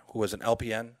Vernon, who is an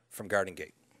LPN from Garden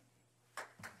Gate.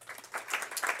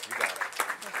 You got it.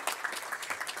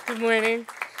 Good morning,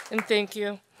 and thank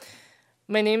you.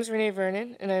 My name is Renee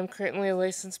Vernon, and I'm currently a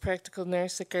licensed practical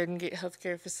nurse at Garden Gate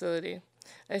Healthcare Facility.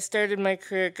 I started my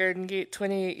career at Garden Gate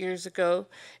 28 years ago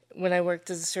when I worked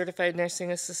as a certified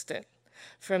nursing assistant.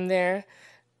 From there,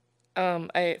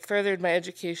 I furthered my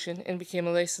education and became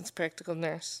a licensed practical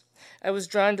nurse. I was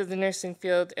drawn to the nursing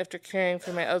field after caring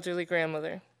for my elderly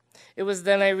grandmother. It was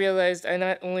then I realized I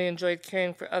not only enjoyed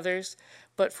caring for others,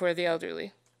 but for the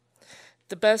elderly.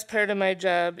 The best part of my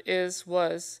job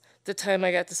was the time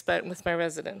I got to spend with my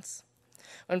residents.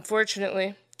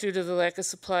 Unfortunately, due to the lack of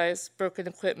supplies, broken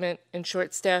equipment, and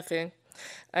short staffing,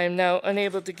 I am now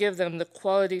unable to give them the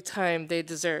quality time they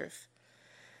deserve.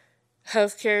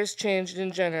 Healthcare has changed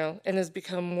in general and has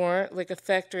become more like a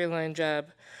factory line job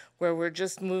where we're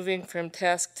just moving from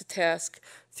task to task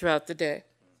throughout the day.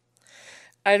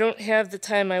 I don't have the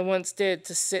time I once did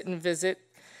to sit and visit,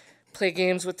 play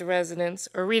games with the residents,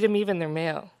 or read them even their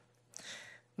mail.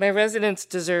 My residents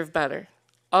deserve better.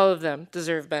 All of them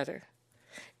deserve better.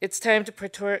 It's time to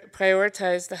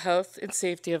prioritize the health and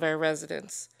safety of our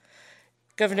residents.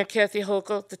 Governor Kathy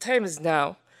Hochul, the time is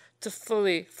now to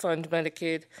fully fund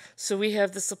Medicaid so we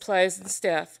have the supplies and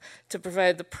staff to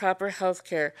provide the proper health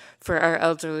care for our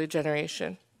elderly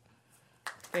generation.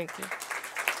 Thank you.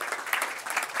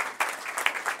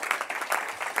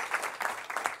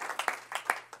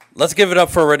 Let's give it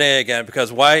up for Renee again,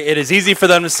 because why it is easy for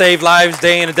them to save lives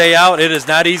day in and day out. It is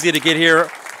not easy to get here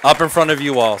up in front of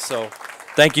you all. So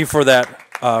thank you for that,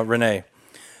 Renee.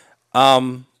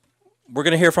 We're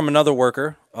going to hear from another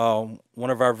worker, one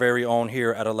of our very own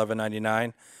here at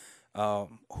 1199,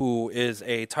 who is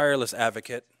a tireless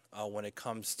advocate when it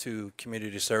comes to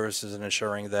community services and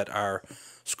ensuring that our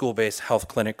school-based health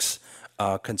clinics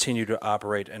continue to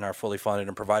operate and are fully funded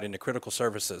and providing the critical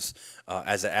services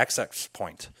as an access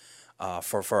point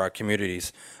for our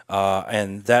communities.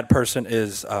 And that person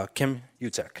is Kim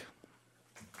Utek.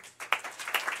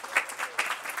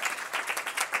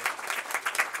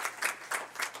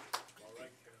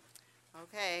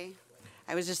 Okay.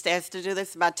 I was just asked to do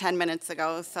this about 10 minutes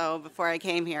ago, so before I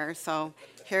came here. So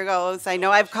here goes. I know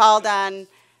I've called on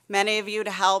many of you to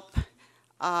help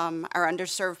our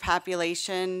underserved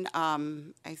population.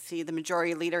 I see the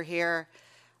majority leader here,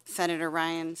 Senator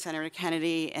Ryan, Senator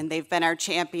Kennedy, and they've been our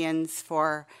champions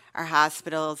for our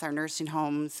hospitals, our nursing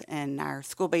homes, and our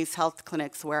school-based health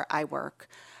clinics where I work.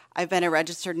 I've been a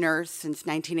registered nurse since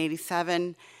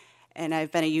 1987, and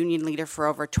I've been a union leader for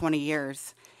over 20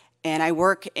 years. And I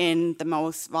work in the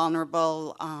most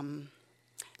vulnerable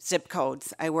zip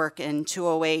codes. I work in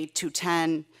 208,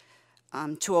 210,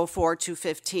 204,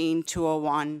 215,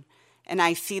 201, and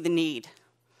I see the need.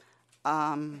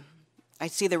 I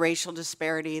see the racial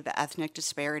disparity, the ethnic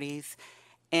disparities,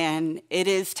 and it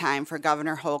is time for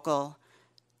Governor Hochul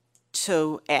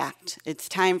to act. It's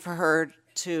time for her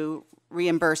to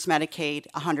reimburse Medicaid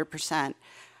 100%.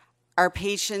 Our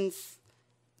patients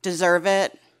deserve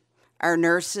it. Our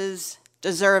nurses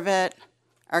deserve it.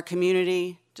 Our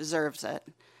community deserves it.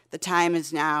 The time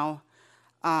is now.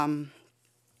 So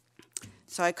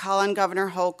I call on Governor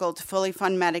Hochul to fully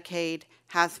fund Medicaid,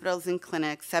 hospitals and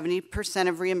clinics. 70%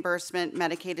 of reimbursement,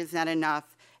 Medicaid is not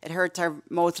enough. It hurts our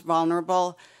most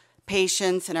vulnerable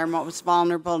patients in our most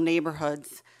vulnerable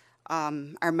neighborhoods,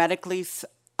 our medically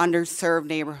underserved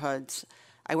neighborhoods.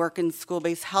 I work in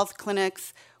school-based health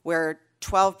clinics where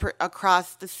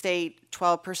across the state,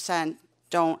 12%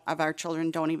 of our children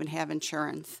don't even have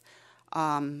insurance.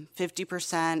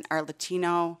 50% are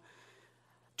Latino,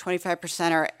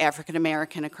 25% are African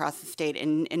American across the state.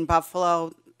 In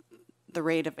Buffalo, the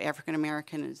rate of African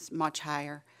American is much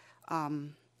higher.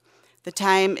 The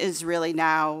time is really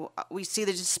now. We see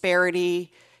the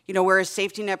disparity. You know, we're a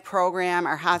safety net program.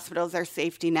 Our hospitals are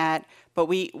safety net, but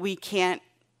we can't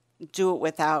do it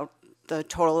without the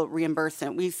total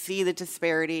reimbursement. We see the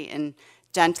disparity in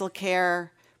dental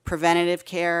care, preventative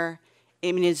care,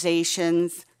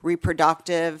 immunizations,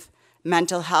 reproductive,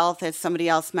 mental health, as somebody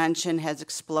else mentioned, has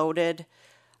exploded.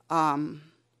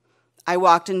 I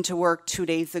walked into work 2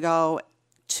 days ago,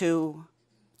 2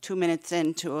 minutes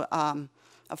into a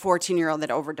 14-year-old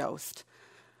that overdosed.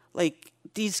 Like,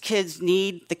 these kids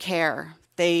need the care.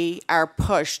 They are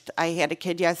pushed. I had a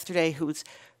kid yesterday whose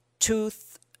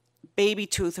baby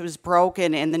tooth was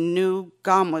broken, and the new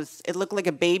gum it looked like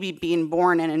a baby being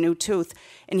born in a new tooth,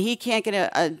 and he can't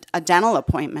get a dental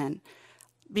appointment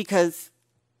because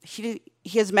he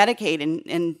has Medicaid,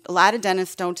 and a lot of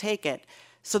dentists don't take it.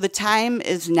 So the time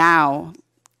is now.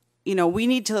 You know, we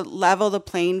need to level the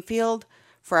playing field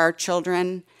for our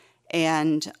children,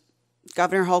 and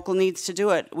Governor Hochul needs to do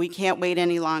it. We can't wait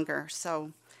any longer.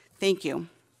 So thank you.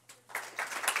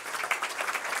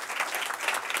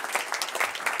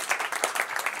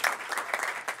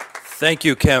 Thank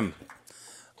you, Kim.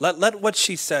 Let what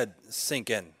she said sink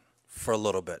in for a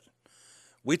little bit.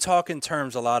 We talk in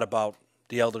terms a lot about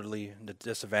the elderly and the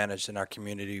disadvantaged in our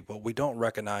community, but we don't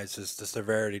recognize is the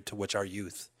severity to which our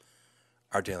youth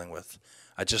are dealing with.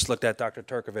 I just looked at Dr.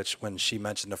 Turkovich when she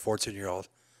mentioned the 14-year-old.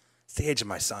 It's the age of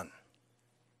my son.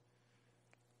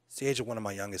 It's the age of one of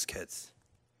my youngest kids.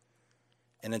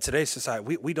 And in today's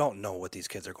society, we don't know what these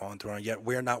kids are going through, and yet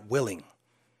we're not willing.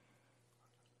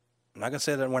 I'm not going to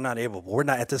say that we're not able, but we're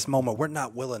not, at this moment, we're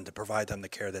not willing to provide them the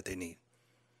care that they need.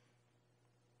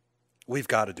 We've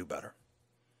got to do better.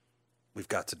 We've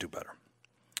got to do better.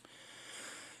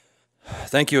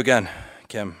 Thank you again,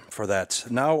 Kim, for that.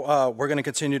 Now we're going to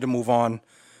continue to move on.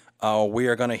 We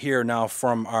are going to hear now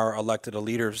from our elected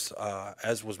leaders.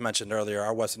 As was mentioned earlier,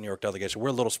 our Western New York delegation, we're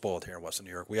a little spoiled here in Western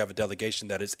New York. We have a delegation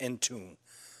that is in tune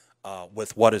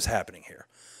with what is happening here.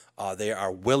 They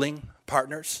are willing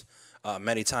partners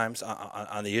many times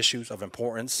on the issues of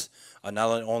importance,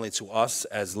 not only to us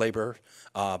as labor,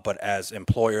 but as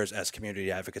employers, as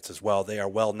community advocates as well. They are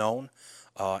well known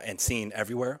and seen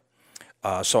everywhere.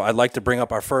 So I'd like to bring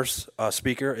up our first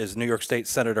speaker is New York State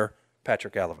Senator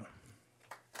Patrick Gallivan.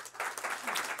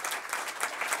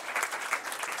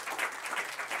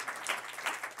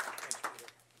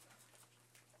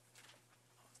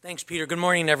 Thanks, Peter. Good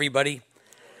morning, everybody.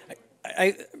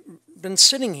 I've been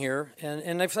sitting here,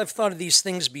 and I've thought of these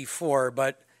things before,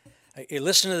 but I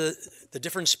listen to the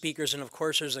different speakers, and of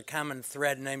course there's a common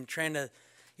thread, and I'm trying to,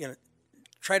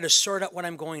 try to sort out what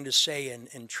I'm going to say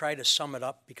and try to sum it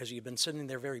up, because you've been sitting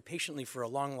there very patiently for a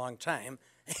long, long time,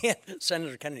 and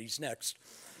Senator Kennedy's next.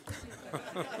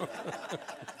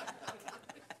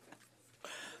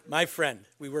 My friend,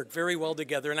 we work very well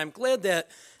together, and I'm glad that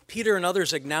Peter and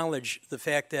others acknowledge the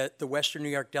fact that the Western New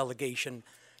York delegation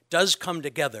does come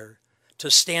together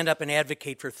to stand up and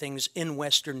advocate for things in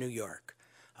Western New York.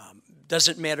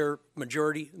 Doesn't matter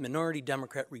majority, minority,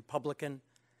 Democrat, Republican.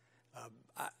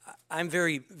 I'm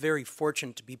very, very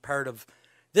fortunate to be part of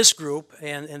this group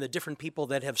and the different people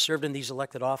that have served in these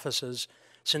elected offices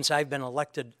since I've been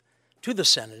elected to the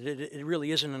Senate. It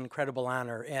really is an incredible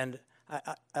honor. And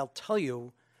I'll tell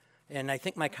you, and I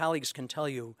think my colleagues can tell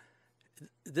you,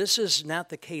 this is not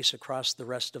the case across the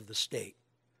rest of the state.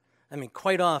 I mean,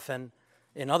 quite often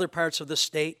in other parts of the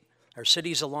state, our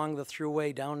cities along the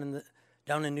Thruway, down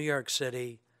in New York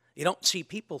City, you don't see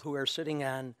people who are sitting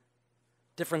on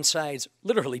different sides,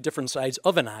 literally different sides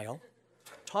of an aisle,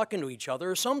 talking to each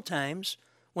other. Or sometimes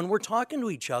when we're talking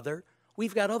to each other,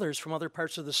 we've got others from other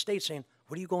parts of the state saying,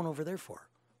 what are you going over there for?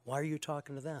 Why are you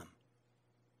talking to them?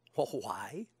 Well,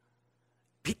 why?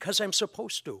 Because I'm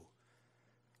supposed to.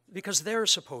 Because they're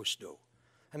supposed to.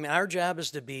 I mean, our job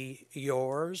is to be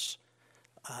yours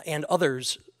and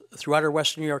others throughout our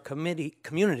Western New York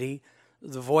community,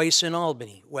 the voice in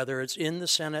Albany, whether it's in the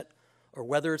Senate or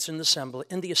whether it's in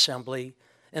the Assembly,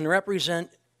 and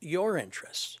represent your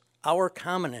interests, our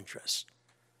common interests,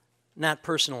 not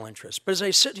personal interests. But as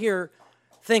I sit here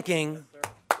thinking,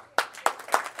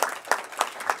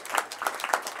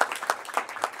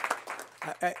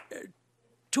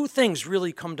 two things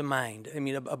really come to mind, I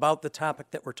mean, about the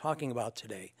topic that we're talking about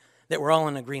today, that we're all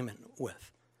in agreement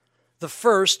with. The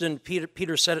first, and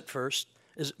Peter said it first,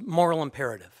 is moral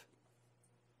imperative.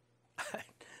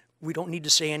 We don't need to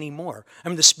say any more. I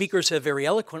mean, the speakers have very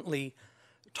eloquently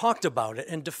talked about it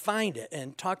and defined it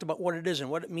and talked about what it is and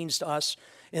what it means to us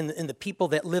and the people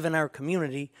that live in our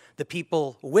community, the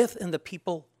people with and the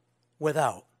people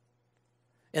without.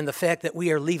 And the fact that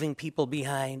we are leaving people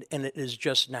behind and it is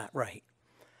just not right.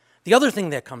 The other thing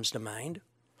that comes to mind,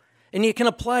 and you can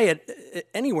apply it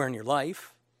anywhere in your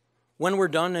life, when we're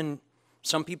done and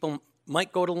some people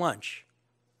might go to lunch,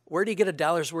 where do you get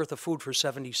 $1 worth of food for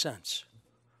 70 cents?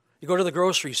 You go to the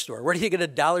grocery store. Where do you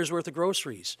get $1 worth of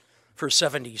groceries for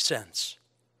 70 cents?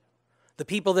 The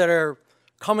people that are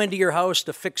coming to your house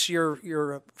to fix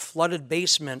your flooded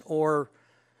basement or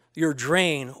your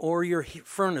drain or your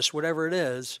furnace, whatever it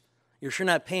is, you're sure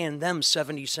not paying them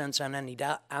 70 cents on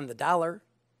the dollar.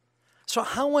 So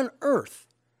how on earth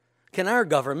can our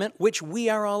government, which we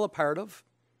are all a part of,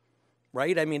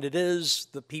 right? I mean, it is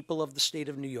the people of the state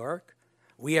of New York.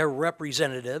 We are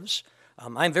representatives.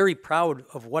 I'm very proud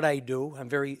of what I do. I'm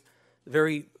very,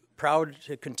 very proud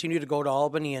to continue to go to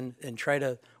Albany and try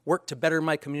to work to better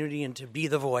my community and to be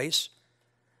the voice.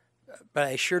 But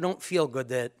I sure don't feel good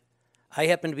that I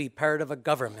happen to be part of a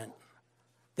government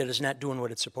that is not doing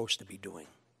what it's supposed to be doing.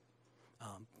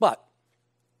 But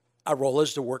our role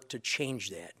is to work to change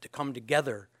that, to come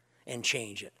together and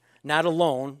change it. Not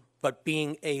alone, but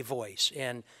being a voice.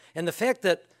 And the fact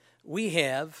that we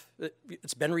have,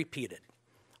 it's been repeated,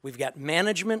 we've got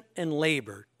management and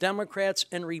labor, Democrats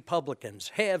and Republicans,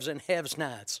 haves and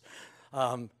have-nots,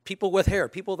 people with hair,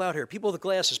 people without hair, people with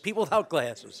glasses, people without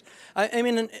glasses. I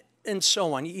mean, and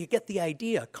so on. You get the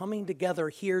idea, coming together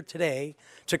here today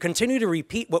to continue to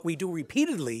repeat what we do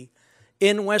repeatedly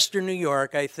in Western New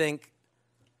York, I think,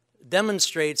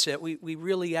 demonstrates that we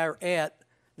really are at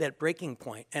that breaking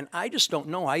point. And I just don't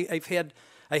know. I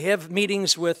have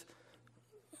meetings with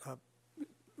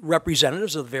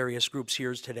representatives of the various groups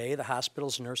here today, the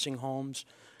hospitals, nursing homes,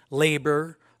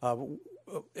 labor.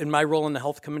 In my role in the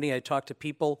health committee, I talk to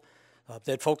people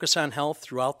that focus on health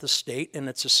throughout the state, and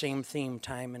it's the same theme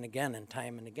time and again and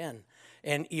time and again.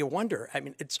 And you wonder, I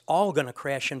mean, it's all going to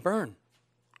crash and burn.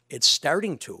 It's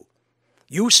starting to.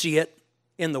 You see it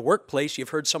in the workplace. You've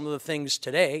heard some of the things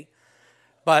today,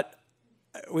 but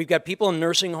we've got people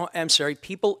in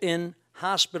people in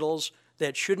hospitals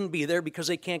that shouldn't be there because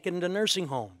they can't get into nursing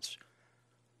homes,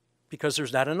 because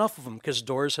there's not enough of them, because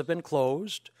doors have been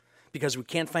closed, because we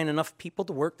can't find enough people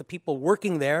to work. The people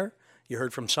working there, you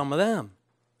heard from some of them,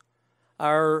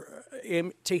 are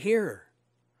to hear.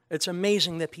 It's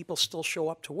amazing that people still show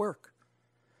up to work.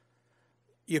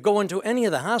 You go into any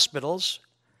of the hospitals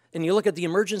and you look at the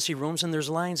emergency rooms and there's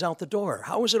lines out the door.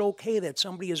 How is it okay that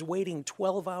somebody is waiting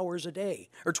 12 hours a day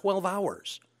or 12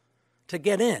 hours to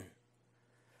get in?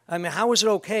 I mean, how is it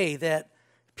okay that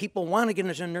people want to get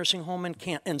into a nursing home and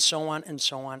can't, and so on and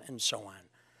so on and so on?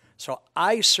 So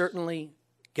I certainly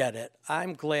get it.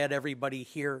 I'm glad everybody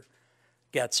here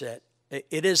gets it.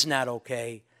 It is not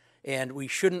okay, and we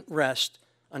shouldn't rest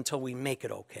until we make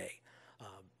it okay.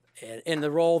 In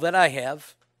the role that I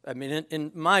have, I mean,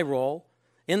 in my role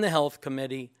in the Health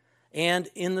Committee and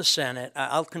in the Senate,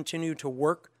 I'll continue to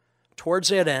work towards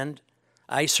that end.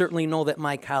 I certainly know that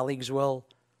my colleagues will.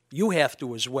 You have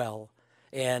to as well.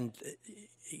 And,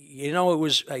 you know, it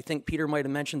was, I think Peter might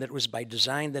have mentioned that it was by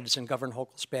design that it's in Governor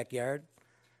Hochul's backyard.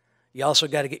 You also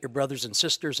got to get your brothers and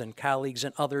sisters and colleagues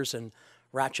and others and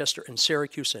Rochester and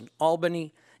Syracuse and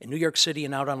Albany and New York City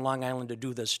and out on Long Island to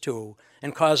do this too,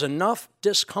 and cause enough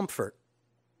discomfort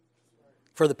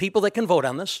for the people that can vote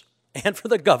on this and for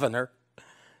the governor,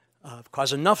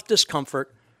 cause enough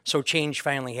discomfort so change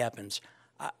finally happens.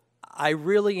 I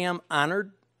really am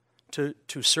honored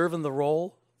to serve in the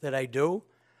role that I do.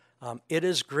 It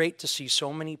is great to see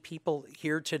so many people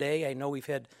here today. I know we've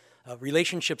had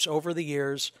relationships over the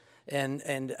years,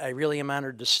 and I really am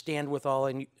honored to stand with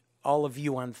all of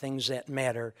you on things that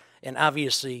matter. And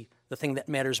obviously, the thing that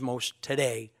matters most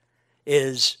today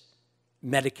is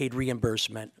Medicaid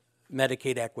reimbursement,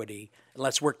 Medicaid equity, and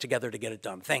let's work together to get it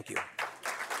done. Thank you.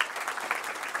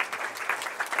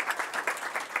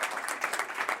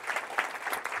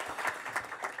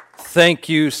 Thank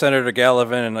you, Senator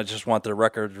Gallivan, and I just want the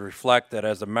record to reflect that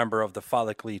as a member of the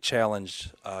follically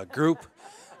challenged group,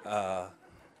 no,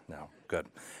 good.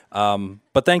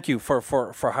 But thank you for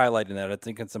highlighting that. I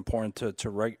think it's important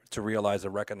to realize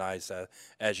and recognize that,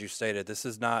 as you stated, this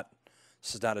is not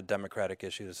a Democratic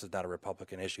issue. This is not a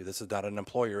Republican issue. This is not an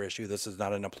employer issue. This is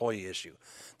not an employee issue.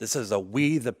 This is a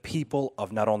we, the people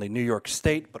of not only New York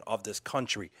State, but of this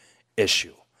country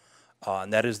issue.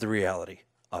 And that is the reality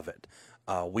of it.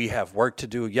 We have work to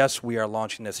do. Yes, we are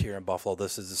launching this here in Buffalo.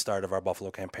 This is the start of our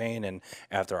Buffalo campaign, and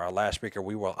after our last speaker,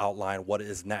 we will outline what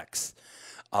is next.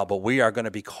 But we are going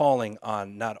to be calling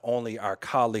on not only our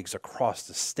colleagues across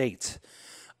the state,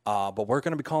 but we're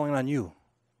going to be calling on you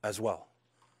as well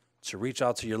to reach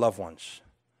out to your loved ones,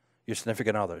 your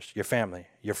significant others, your family,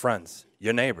 your friends,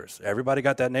 your neighbors. Everybody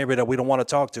got that neighbor that we don't want to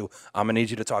talk to. I'm going to need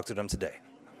you to talk to them today.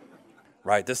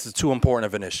 Right? This is too important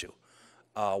of an issue.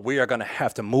 We are going to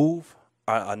have to move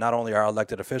not only our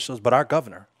elected officials, but our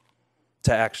governor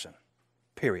to action,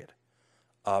 period.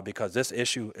 Because this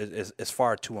issue is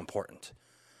far too important.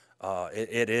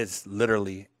 It is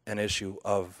literally an issue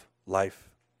of life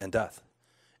and death.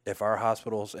 If our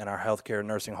hospitals and our healthcare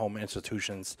nursing home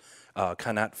institutions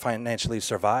cannot financially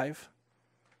survive,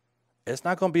 it's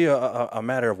not going to be a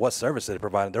matter of what services they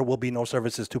provide. There will be no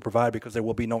services to provide because there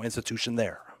will be no institution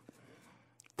there.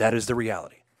 That is the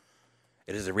reality.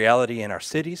 It is the reality in our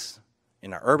cities,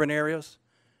 in our urban areas,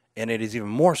 and it is even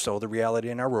more so the reality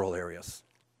in our rural areas,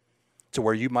 to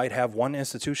where you might have one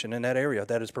institution in that area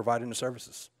that is providing the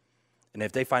services. And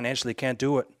if they financially can't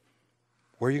do it,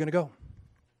 where are you going to go?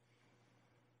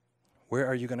 Where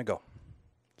are you going to go?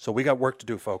 So we got work to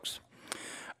do, folks.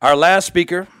 Our last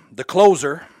speaker, the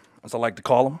closer, as I like to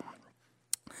call him,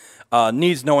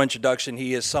 needs no introduction.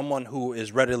 He is someone who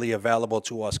is readily available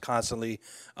to us constantly,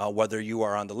 whether you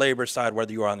are on the labor side,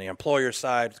 whether you are on the employer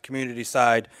side, community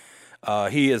side.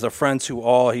 He is a friend to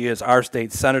all. He is our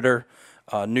state senator,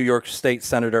 New York State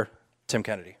Senator Tim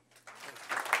Kennedy.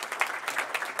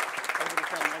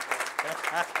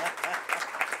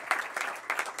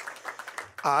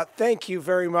 Thank you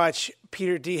very much,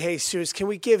 Peter DeJesus. Can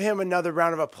we give him another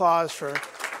round of applause for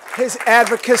his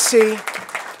advocacy,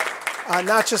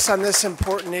 not just on this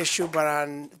important issue, but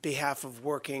on behalf of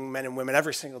working men and women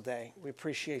every single day. We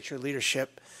appreciate your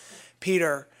leadership,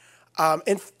 Peter. And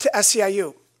to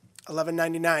SEIU,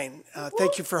 1199,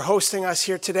 thank you for hosting us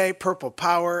here today. Purple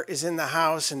Power is in the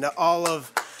house, and to all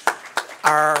of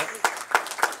our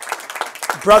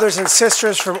brothers and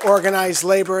sisters from organized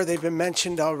labor, they've been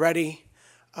mentioned already.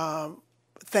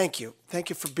 Thank you. Thank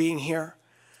you for being here.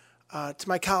 To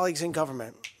my colleagues in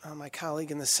government, my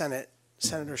colleague in the Senate,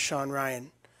 Senator Sean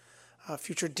Ryan,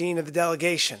 future Dean of the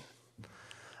Delegation,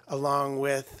 along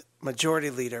with Majority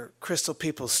Leader Crystal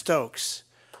Peoples-Stokes,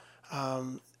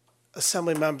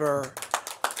 Assemblymember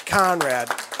Conrad,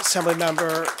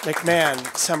 Assemblymember McMahon,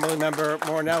 Assemblymember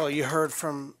Morinello. You heard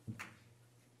from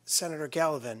Senator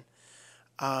Gallivan.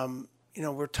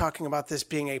 We're talking about this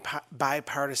being a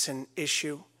bipartisan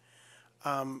issue.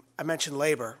 I mentioned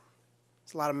labor.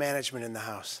 There's a lot of management in the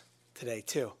House today,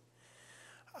 too.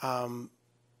 And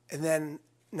then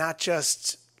not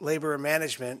just labor and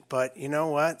management, but you know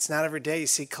what? It's not every day you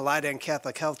see Kaleida and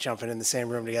Catholic Health jumping in the same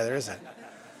room together, is it?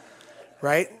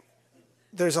 Right?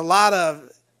 There's a lot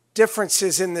of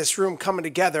differences in this room coming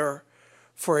together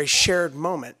for a shared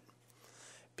moment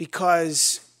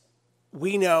because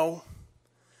we know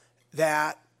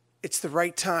that it's the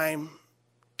right time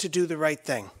to do the right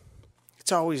thing.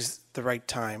 It's always the right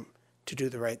time to do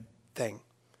the right thing.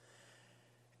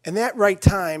 And that right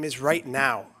time is right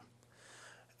now.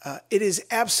 It is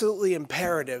absolutely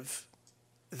imperative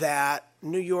that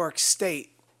New York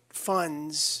State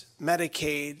funds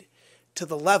Medicaid to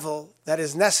the level that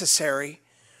is necessary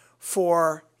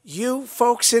for you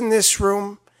folks in this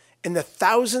room and the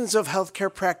thousands of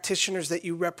healthcare practitioners that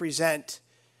you represent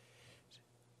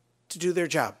to do their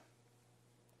job,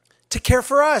 to care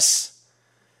for us,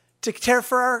 to care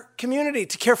for our community,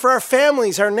 to care for our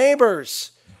families, our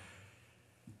neighbors,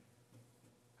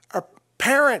 our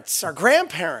parents, our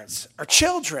grandparents, our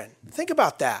children. Think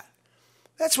about that.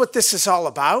 That's what this is all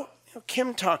about.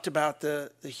 Kim talked about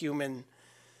the human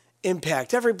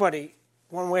impact. Everybody,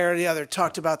 one way or the other,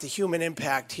 talked about the human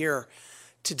impact here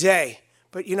today.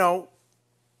 But,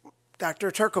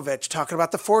 Dr. Turkovich talking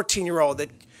about the 14-year-old that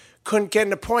couldn't get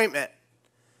an appointment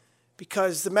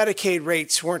because the Medicaid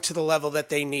rates weren't to the level that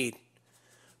they need.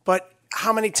 But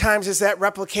how many times is that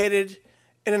replicated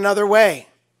in another way?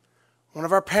 One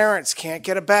of our parents can't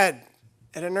get a bed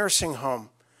at a nursing home,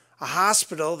 a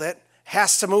hospital that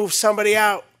has to move somebody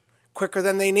out quicker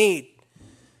than they need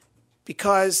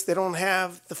because they don't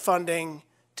have the funding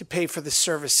to pay for the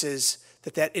services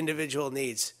that individual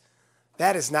needs.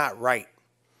 That is not right.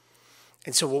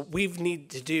 And so what we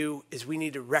need to do is we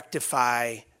need to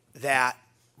rectify that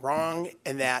wrong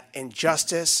and that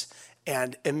injustice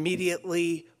and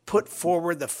immediately put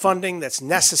forward the funding that's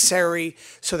necessary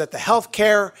so that the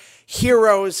healthcare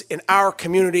heroes in our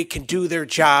community can do their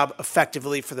job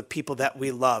effectively for the people that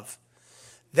we love.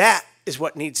 That is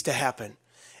what needs to happen.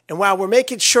 And while we're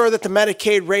making sure that the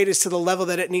Medicaid rate is to the level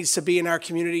that it needs to be in our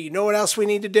community, you know what else we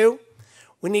need to do?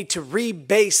 We need to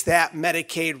rebase that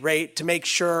Medicaid rate to make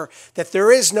sure that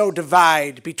there is no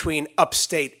divide between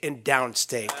upstate and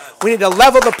downstate. We need to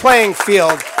level the playing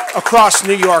field across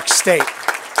New York State.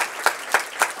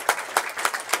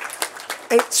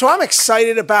 And so I'm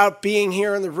excited about being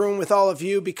here in the room with all of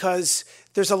you because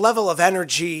there's a level of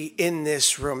energy in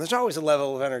this room. There's always a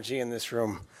level of energy in this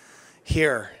room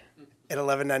here at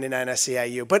 1199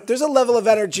 SEIU. But there's a level of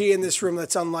energy in this room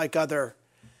that's unlike other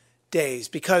days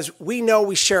because we know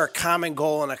we share a common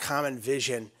goal and a common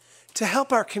vision to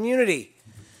help our community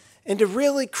and to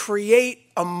really create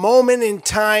a moment in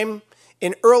time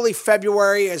in early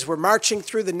February as we're marching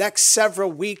through the next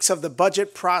several weeks of the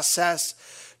budget process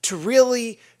to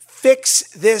really fix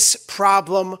this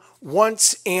problem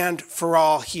once and for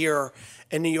all here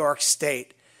in New York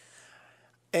State.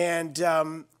 And,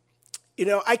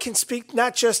 I can speak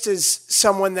not just as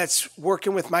someone that's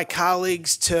working with my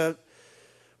colleagues to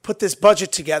put this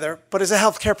budget together, but as a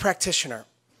healthcare practitioner.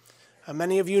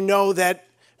 Many of you know that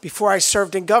before I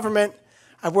served in government,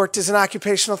 I worked as an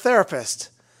occupational therapist.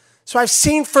 So I've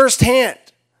seen firsthand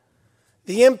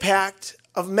the impact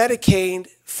of Medicaid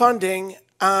funding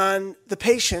on the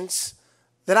patients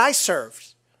that I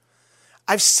served.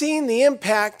 I've seen the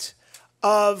impact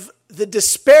of the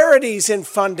disparities in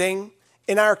funding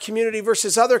in our community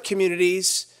versus other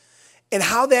communities and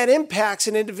how that impacts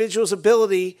an individual's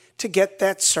ability to get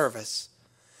that service.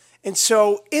 And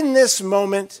so in this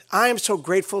moment, I am so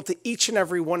grateful to each and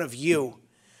every one of you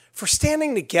for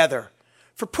standing together,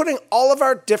 for putting all of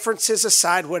our differences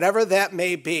aside, whatever that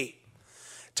may be,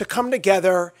 to come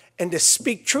together and to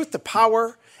speak truth to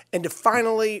power and to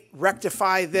finally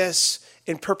rectify this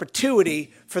in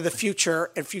perpetuity for the future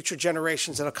and future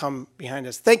generations that will come behind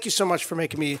us. Thank you so much for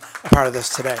making me a part of this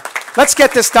today. Let's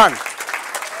get this done.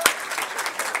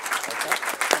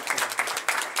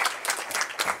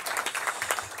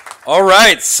 All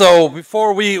right, so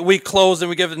before we close and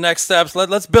we give the next steps,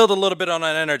 let's build a little bit on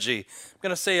that energy. I'm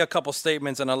going to say a couple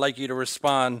statements, and I'd like you to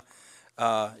respond,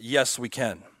 yes, we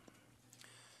can.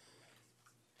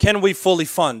 Can we fully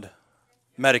fund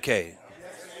Medicaid?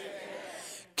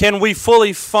 Can we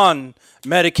fully fund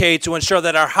Medicaid to ensure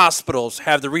that our hospitals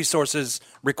have the resources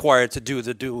required to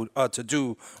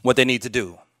do what they need to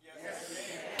do?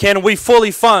 Can we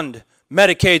fully fund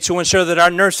Medicaid to ensure that our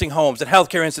nursing homes and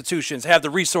healthcare institutions have the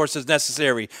resources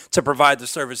necessary to provide the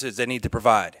services they need to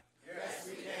provide? Yes,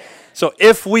 we can. So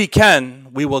if we can,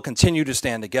 we will continue to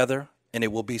stand together, and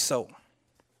it will be so.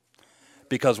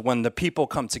 Because when the people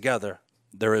come together,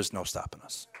 there is no stopping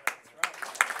us.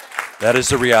 That is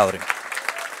the reality.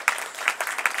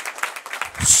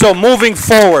 So moving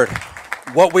forward,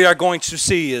 what we are going to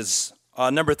see is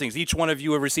a number of things. Each one of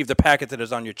you have received a packet that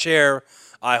is on your chair.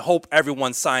 I hope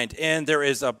everyone signed in. There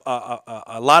is a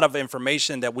lot of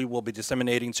information that we will be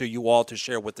disseminating to you all to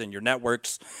share within your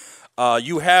networks.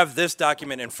 You have this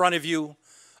document in front of you.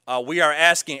 We are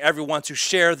asking everyone to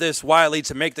share this widely,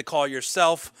 to make the call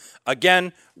yourself.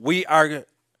 Again, we are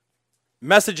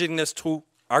messaging this to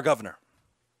our governor.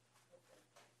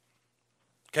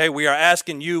 Okay, we are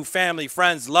asking you, family,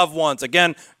 friends, loved ones,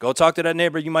 again, go talk to that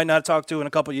neighbor you might not talk to in a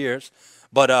couple years,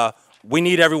 but we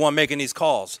need everyone making these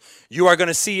calls. You are going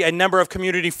to see a number of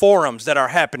community forums that are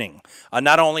happening,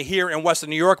 not only here in Western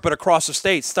New York, but across the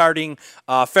state. Starting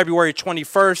February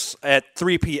 21st at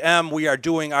 3 p.m., we are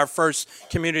doing our first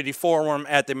community forum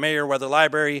at the Mayor Weather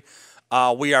Library.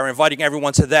 We are inviting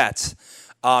everyone to that.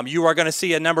 You are going to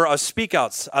see a number of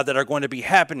speak-outs that are going to be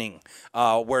happening,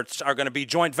 where are going to be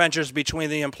joint ventures between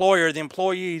the employer, the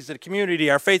employees, the community,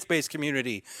 our faith-based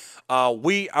community.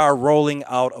 We are rolling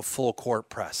out a full court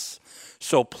press.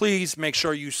 So please make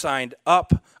sure you signed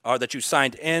up or that you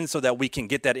signed in so that we can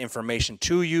get that information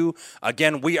to you.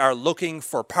 Again, we are looking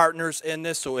for partners in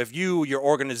this. So if you, your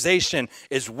organization,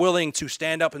 is willing to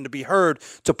stand up and to be heard,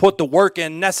 to put the work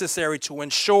in necessary to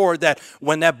ensure that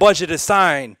when that budget is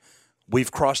signed,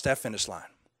 we've crossed that finish line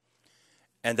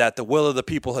and that the will of the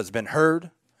people has been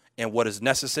heard and what is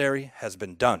necessary has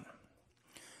been done.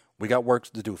 We got work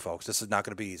to do, folks. This is not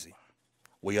going to be easy.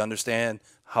 We understand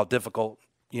how difficult,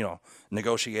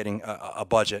 negotiating a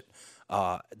budget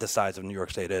the size of New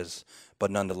York State is,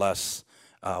 but nonetheless,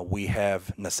 we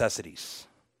have necessities,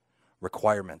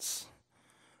 requirements,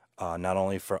 not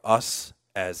only for us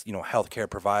as healthcare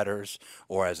providers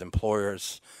or as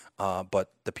employers,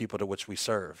 but the people to which we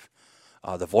serve,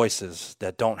 the voices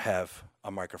that don't have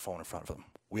a microphone in front of them.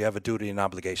 We have a duty and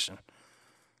obligation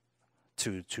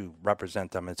to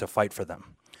represent them and to fight for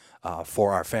them,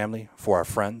 for our family, for our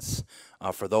friends,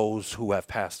 for those who have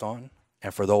passed on,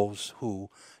 and for those who,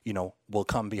 will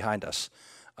come behind us.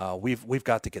 We've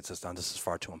got to get this done. This is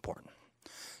far too important.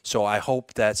 So I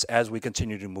hope that as we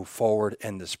continue to move forward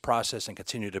in this process and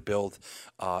continue to build,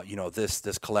 this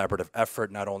collaborative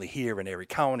effort, not only here in Erie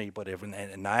County, but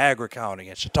in Niagara County,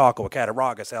 in Chautauqua,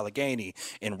 Cattaraugus, Allegheny,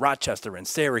 in Rochester, in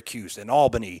Syracuse, in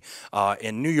Albany,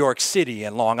 in New York City,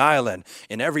 in Long Island,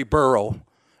 in every borough,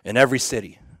 in every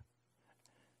city,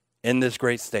 in this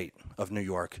great state of New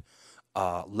York.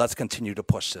 Let's continue to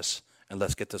push this, and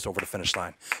let's get this over the finish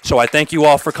line. So I thank you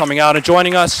all for coming out and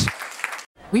joining us.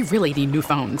 We really need new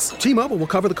phones. T-Mobile will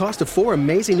cover the cost of 4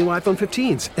 amazing new iPhone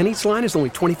 15s, and each line is only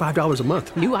 $25 a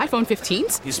month. New iPhone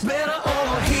 15s? It's better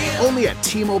over here. Only at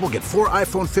T-Mobile, get 4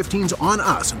 iPhone 15s on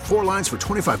us and 4 lines for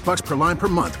 $25 per line per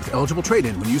month with eligible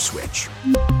trade-in when you switch.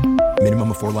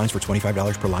 Minimum of 4 lines for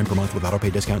 $25 per line per month with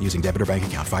autopay discount using debit or bank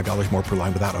account. $5 more per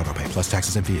line without autopay, plus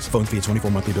taxes and fees. Phone fee at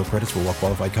 24 monthly bill credits for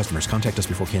well-qualified customers. Contact us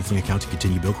before canceling account to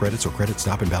continue bill credits or credit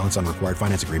stop and balance on required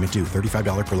finance agreement due.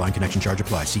 $35 per line connection charge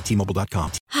applies. See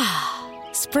T-Mobile.com.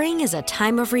 Spring is a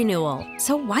time of renewal,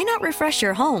 so why not refresh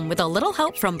your home with a little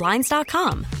help from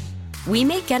Blinds.com? We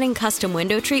make getting custom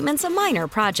window treatments a minor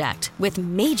project with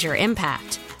major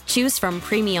impact. Choose from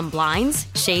premium blinds,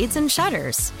 shades, and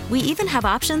shutters. We even have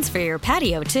options for your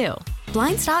patio, too.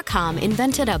 Blinds.com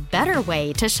invented a better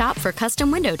way to shop for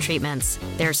custom window treatments.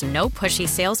 There's no pushy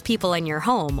salespeople in your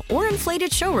home or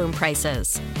inflated showroom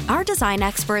prices. Our design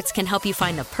experts can help you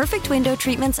find the perfect window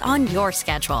treatments on your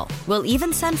schedule. We'll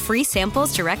even send free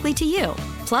samples directly to you.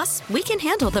 Plus, we can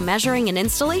handle the measuring and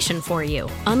installation for you.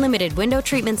 Unlimited window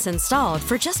treatments installed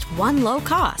for just one low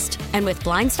cost. And with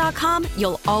Blinds.com,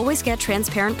 you'll always get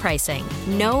transparent pricing.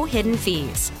 No hidden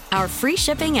fees. Our free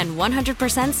shipping and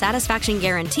 100% satisfaction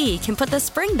guarantee can put the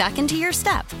spring back into your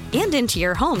step and into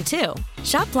your home, too.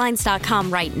 Shop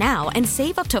Blinds.com right now and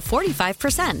save up to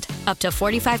 45%. Up to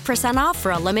 45% off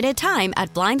for a limited time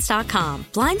at Blinds.com.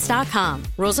 Blinds.com.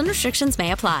 Rules and restrictions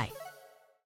may apply.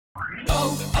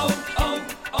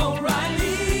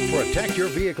 O'Reilly. Protect your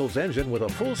vehicle's engine with a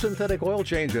full synthetic oil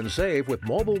change and save with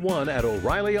Mobil 1 at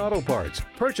O'Reilly Auto Parts.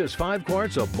 Purchase 5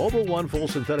 quarts of Mobil 1 full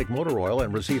synthetic motor oil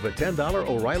and receive a $10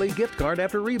 O'Reilly gift card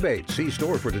after rebate. See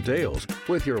store for details.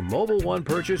 With your Mobil 1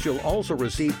 purchase, you'll also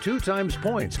receive 2 times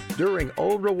points during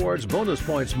Old Rewards Bonus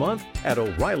Points Month at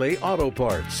O'Reilly Auto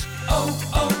Parts.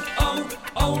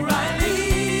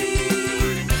 O'Reilly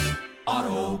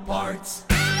Auto Parts.